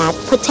chubby cat,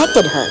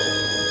 protected her.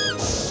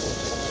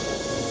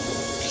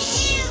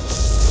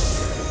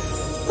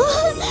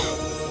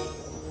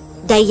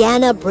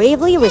 Diana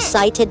bravely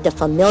recited the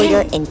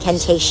familiar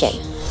incantation,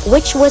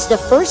 which was the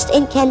first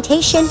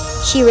incantation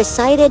she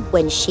recited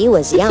when she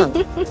was young.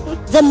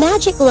 The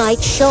magic light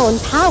shone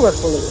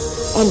powerfully,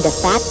 and the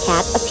fat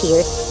cat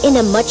appeared in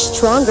a much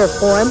stronger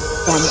form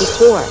than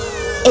before.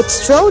 It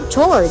strode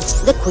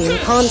towards the queen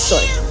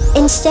consort.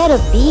 Instead of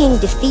being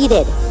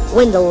defeated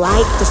when the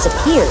light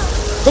disappeared,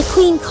 the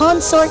queen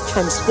consort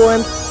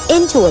transformed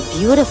into a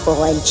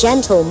beautiful and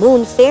gentle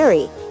moon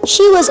fairy.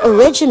 She was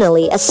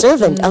originally a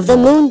servant of the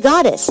moon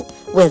goddess,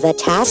 with the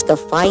task of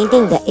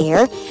finding the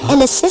heir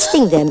and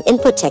assisting them in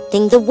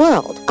protecting the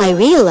world. I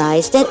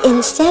realized that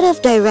instead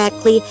of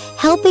directly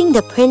helping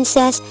the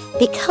princess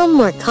become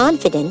more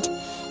confident,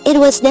 it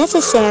was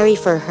necessary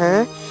for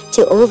her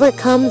to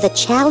overcome the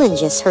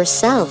challenges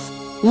herself.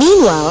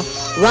 Meanwhile,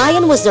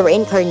 Ryan was the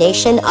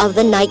reincarnation of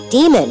the night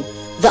demon,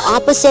 the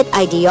opposite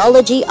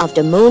ideology of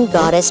the moon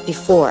goddess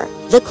before.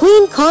 The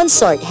queen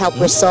consort helped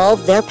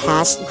resolve their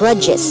past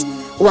grudges,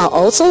 while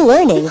also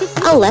learning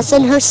a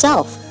lesson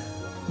herself.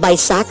 By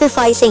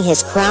sacrificing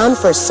his crown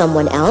for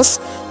someone else,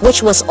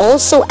 which was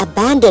also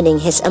abandoning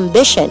his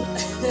ambition,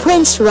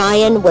 Prince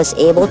Ryan was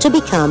able to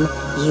become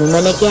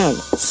human again.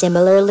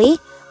 Similarly,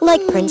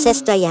 like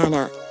Princess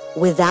Diana,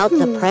 without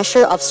the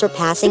pressure of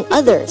surpassing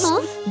others,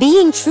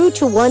 being true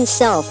to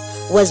oneself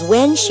was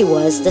when she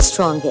was the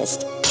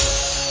strongest.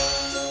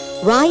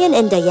 Ryan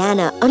and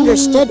Diana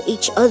understood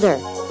each other,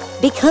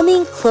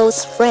 becoming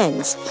close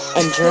friends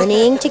and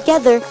journeying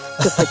together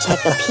to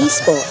protect a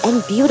peaceful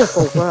and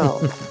beautiful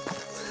world.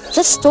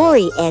 The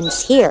story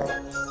ends here.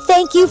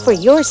 Thank you for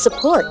your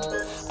support.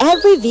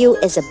 Every view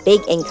is a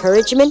big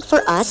encouragement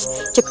for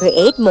us to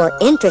create more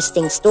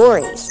interesting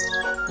stories.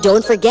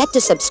 Don't forget to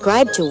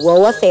subscribe to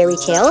Woa Fairy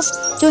Tales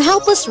to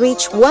help us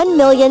reach 1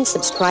 million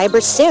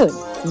subscribers soon.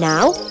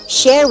 Now,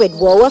 share with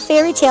Woa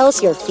Fairy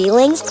Tales your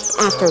feelings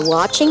after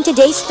watching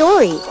today's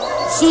story.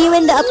 See you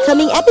in the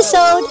upcoming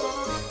episode!